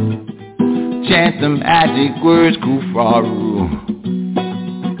 Chant the magic words, Kufaru.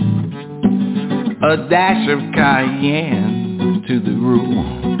 A dash of cayenne to the roux.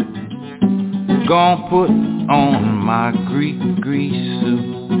 Gonna put on my grease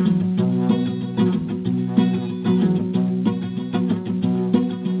suit.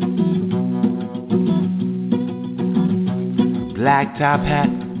 Black top hat,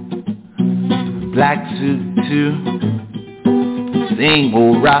 black suit too. Same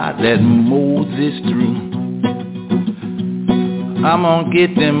old ride that Moses threw. I'm gonna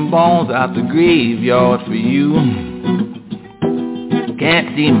get them bones out the graveyard for you.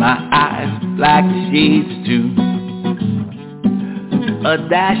 Can't see my eyes, black shades too. A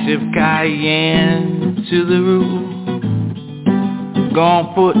dash of cayenne to the root.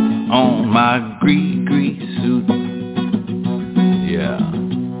 Gonna put on my grease suit. Yeah.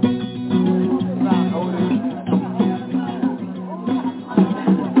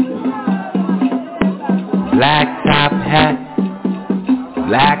 Black top hat,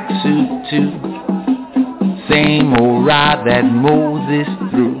 black suit too. Same old ride that Moses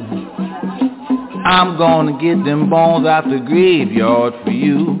threw. I'm gonna get them bones out the graveyard for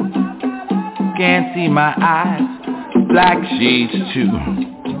you. Can't see my eyes, black shades too.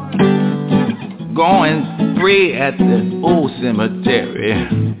 Going pray at the old cemetery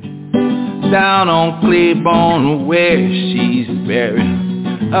down on Claiborne where she's buried.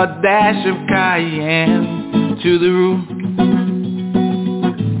 A dash of cayenne to the root.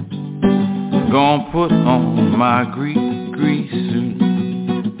 Gonna put on my grease suit.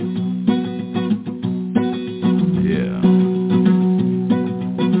 Yeah.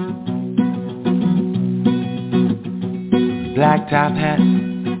 Black top hat,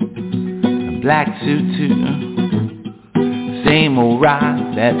 black suit too. Same old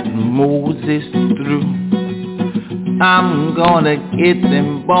ride that Moses threw. I'm gonna get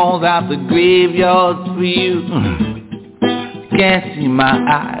them bones out the graveyard for you. Can't see my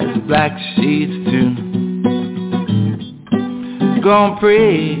eyes, black shades too. Gonna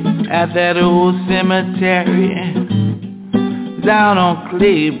pray at that old cemetery down on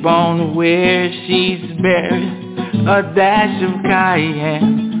Claiborne where she's buried. A dash of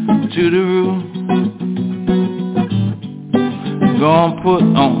cayenne to the root. Gonna put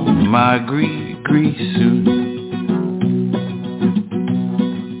on my grease suit.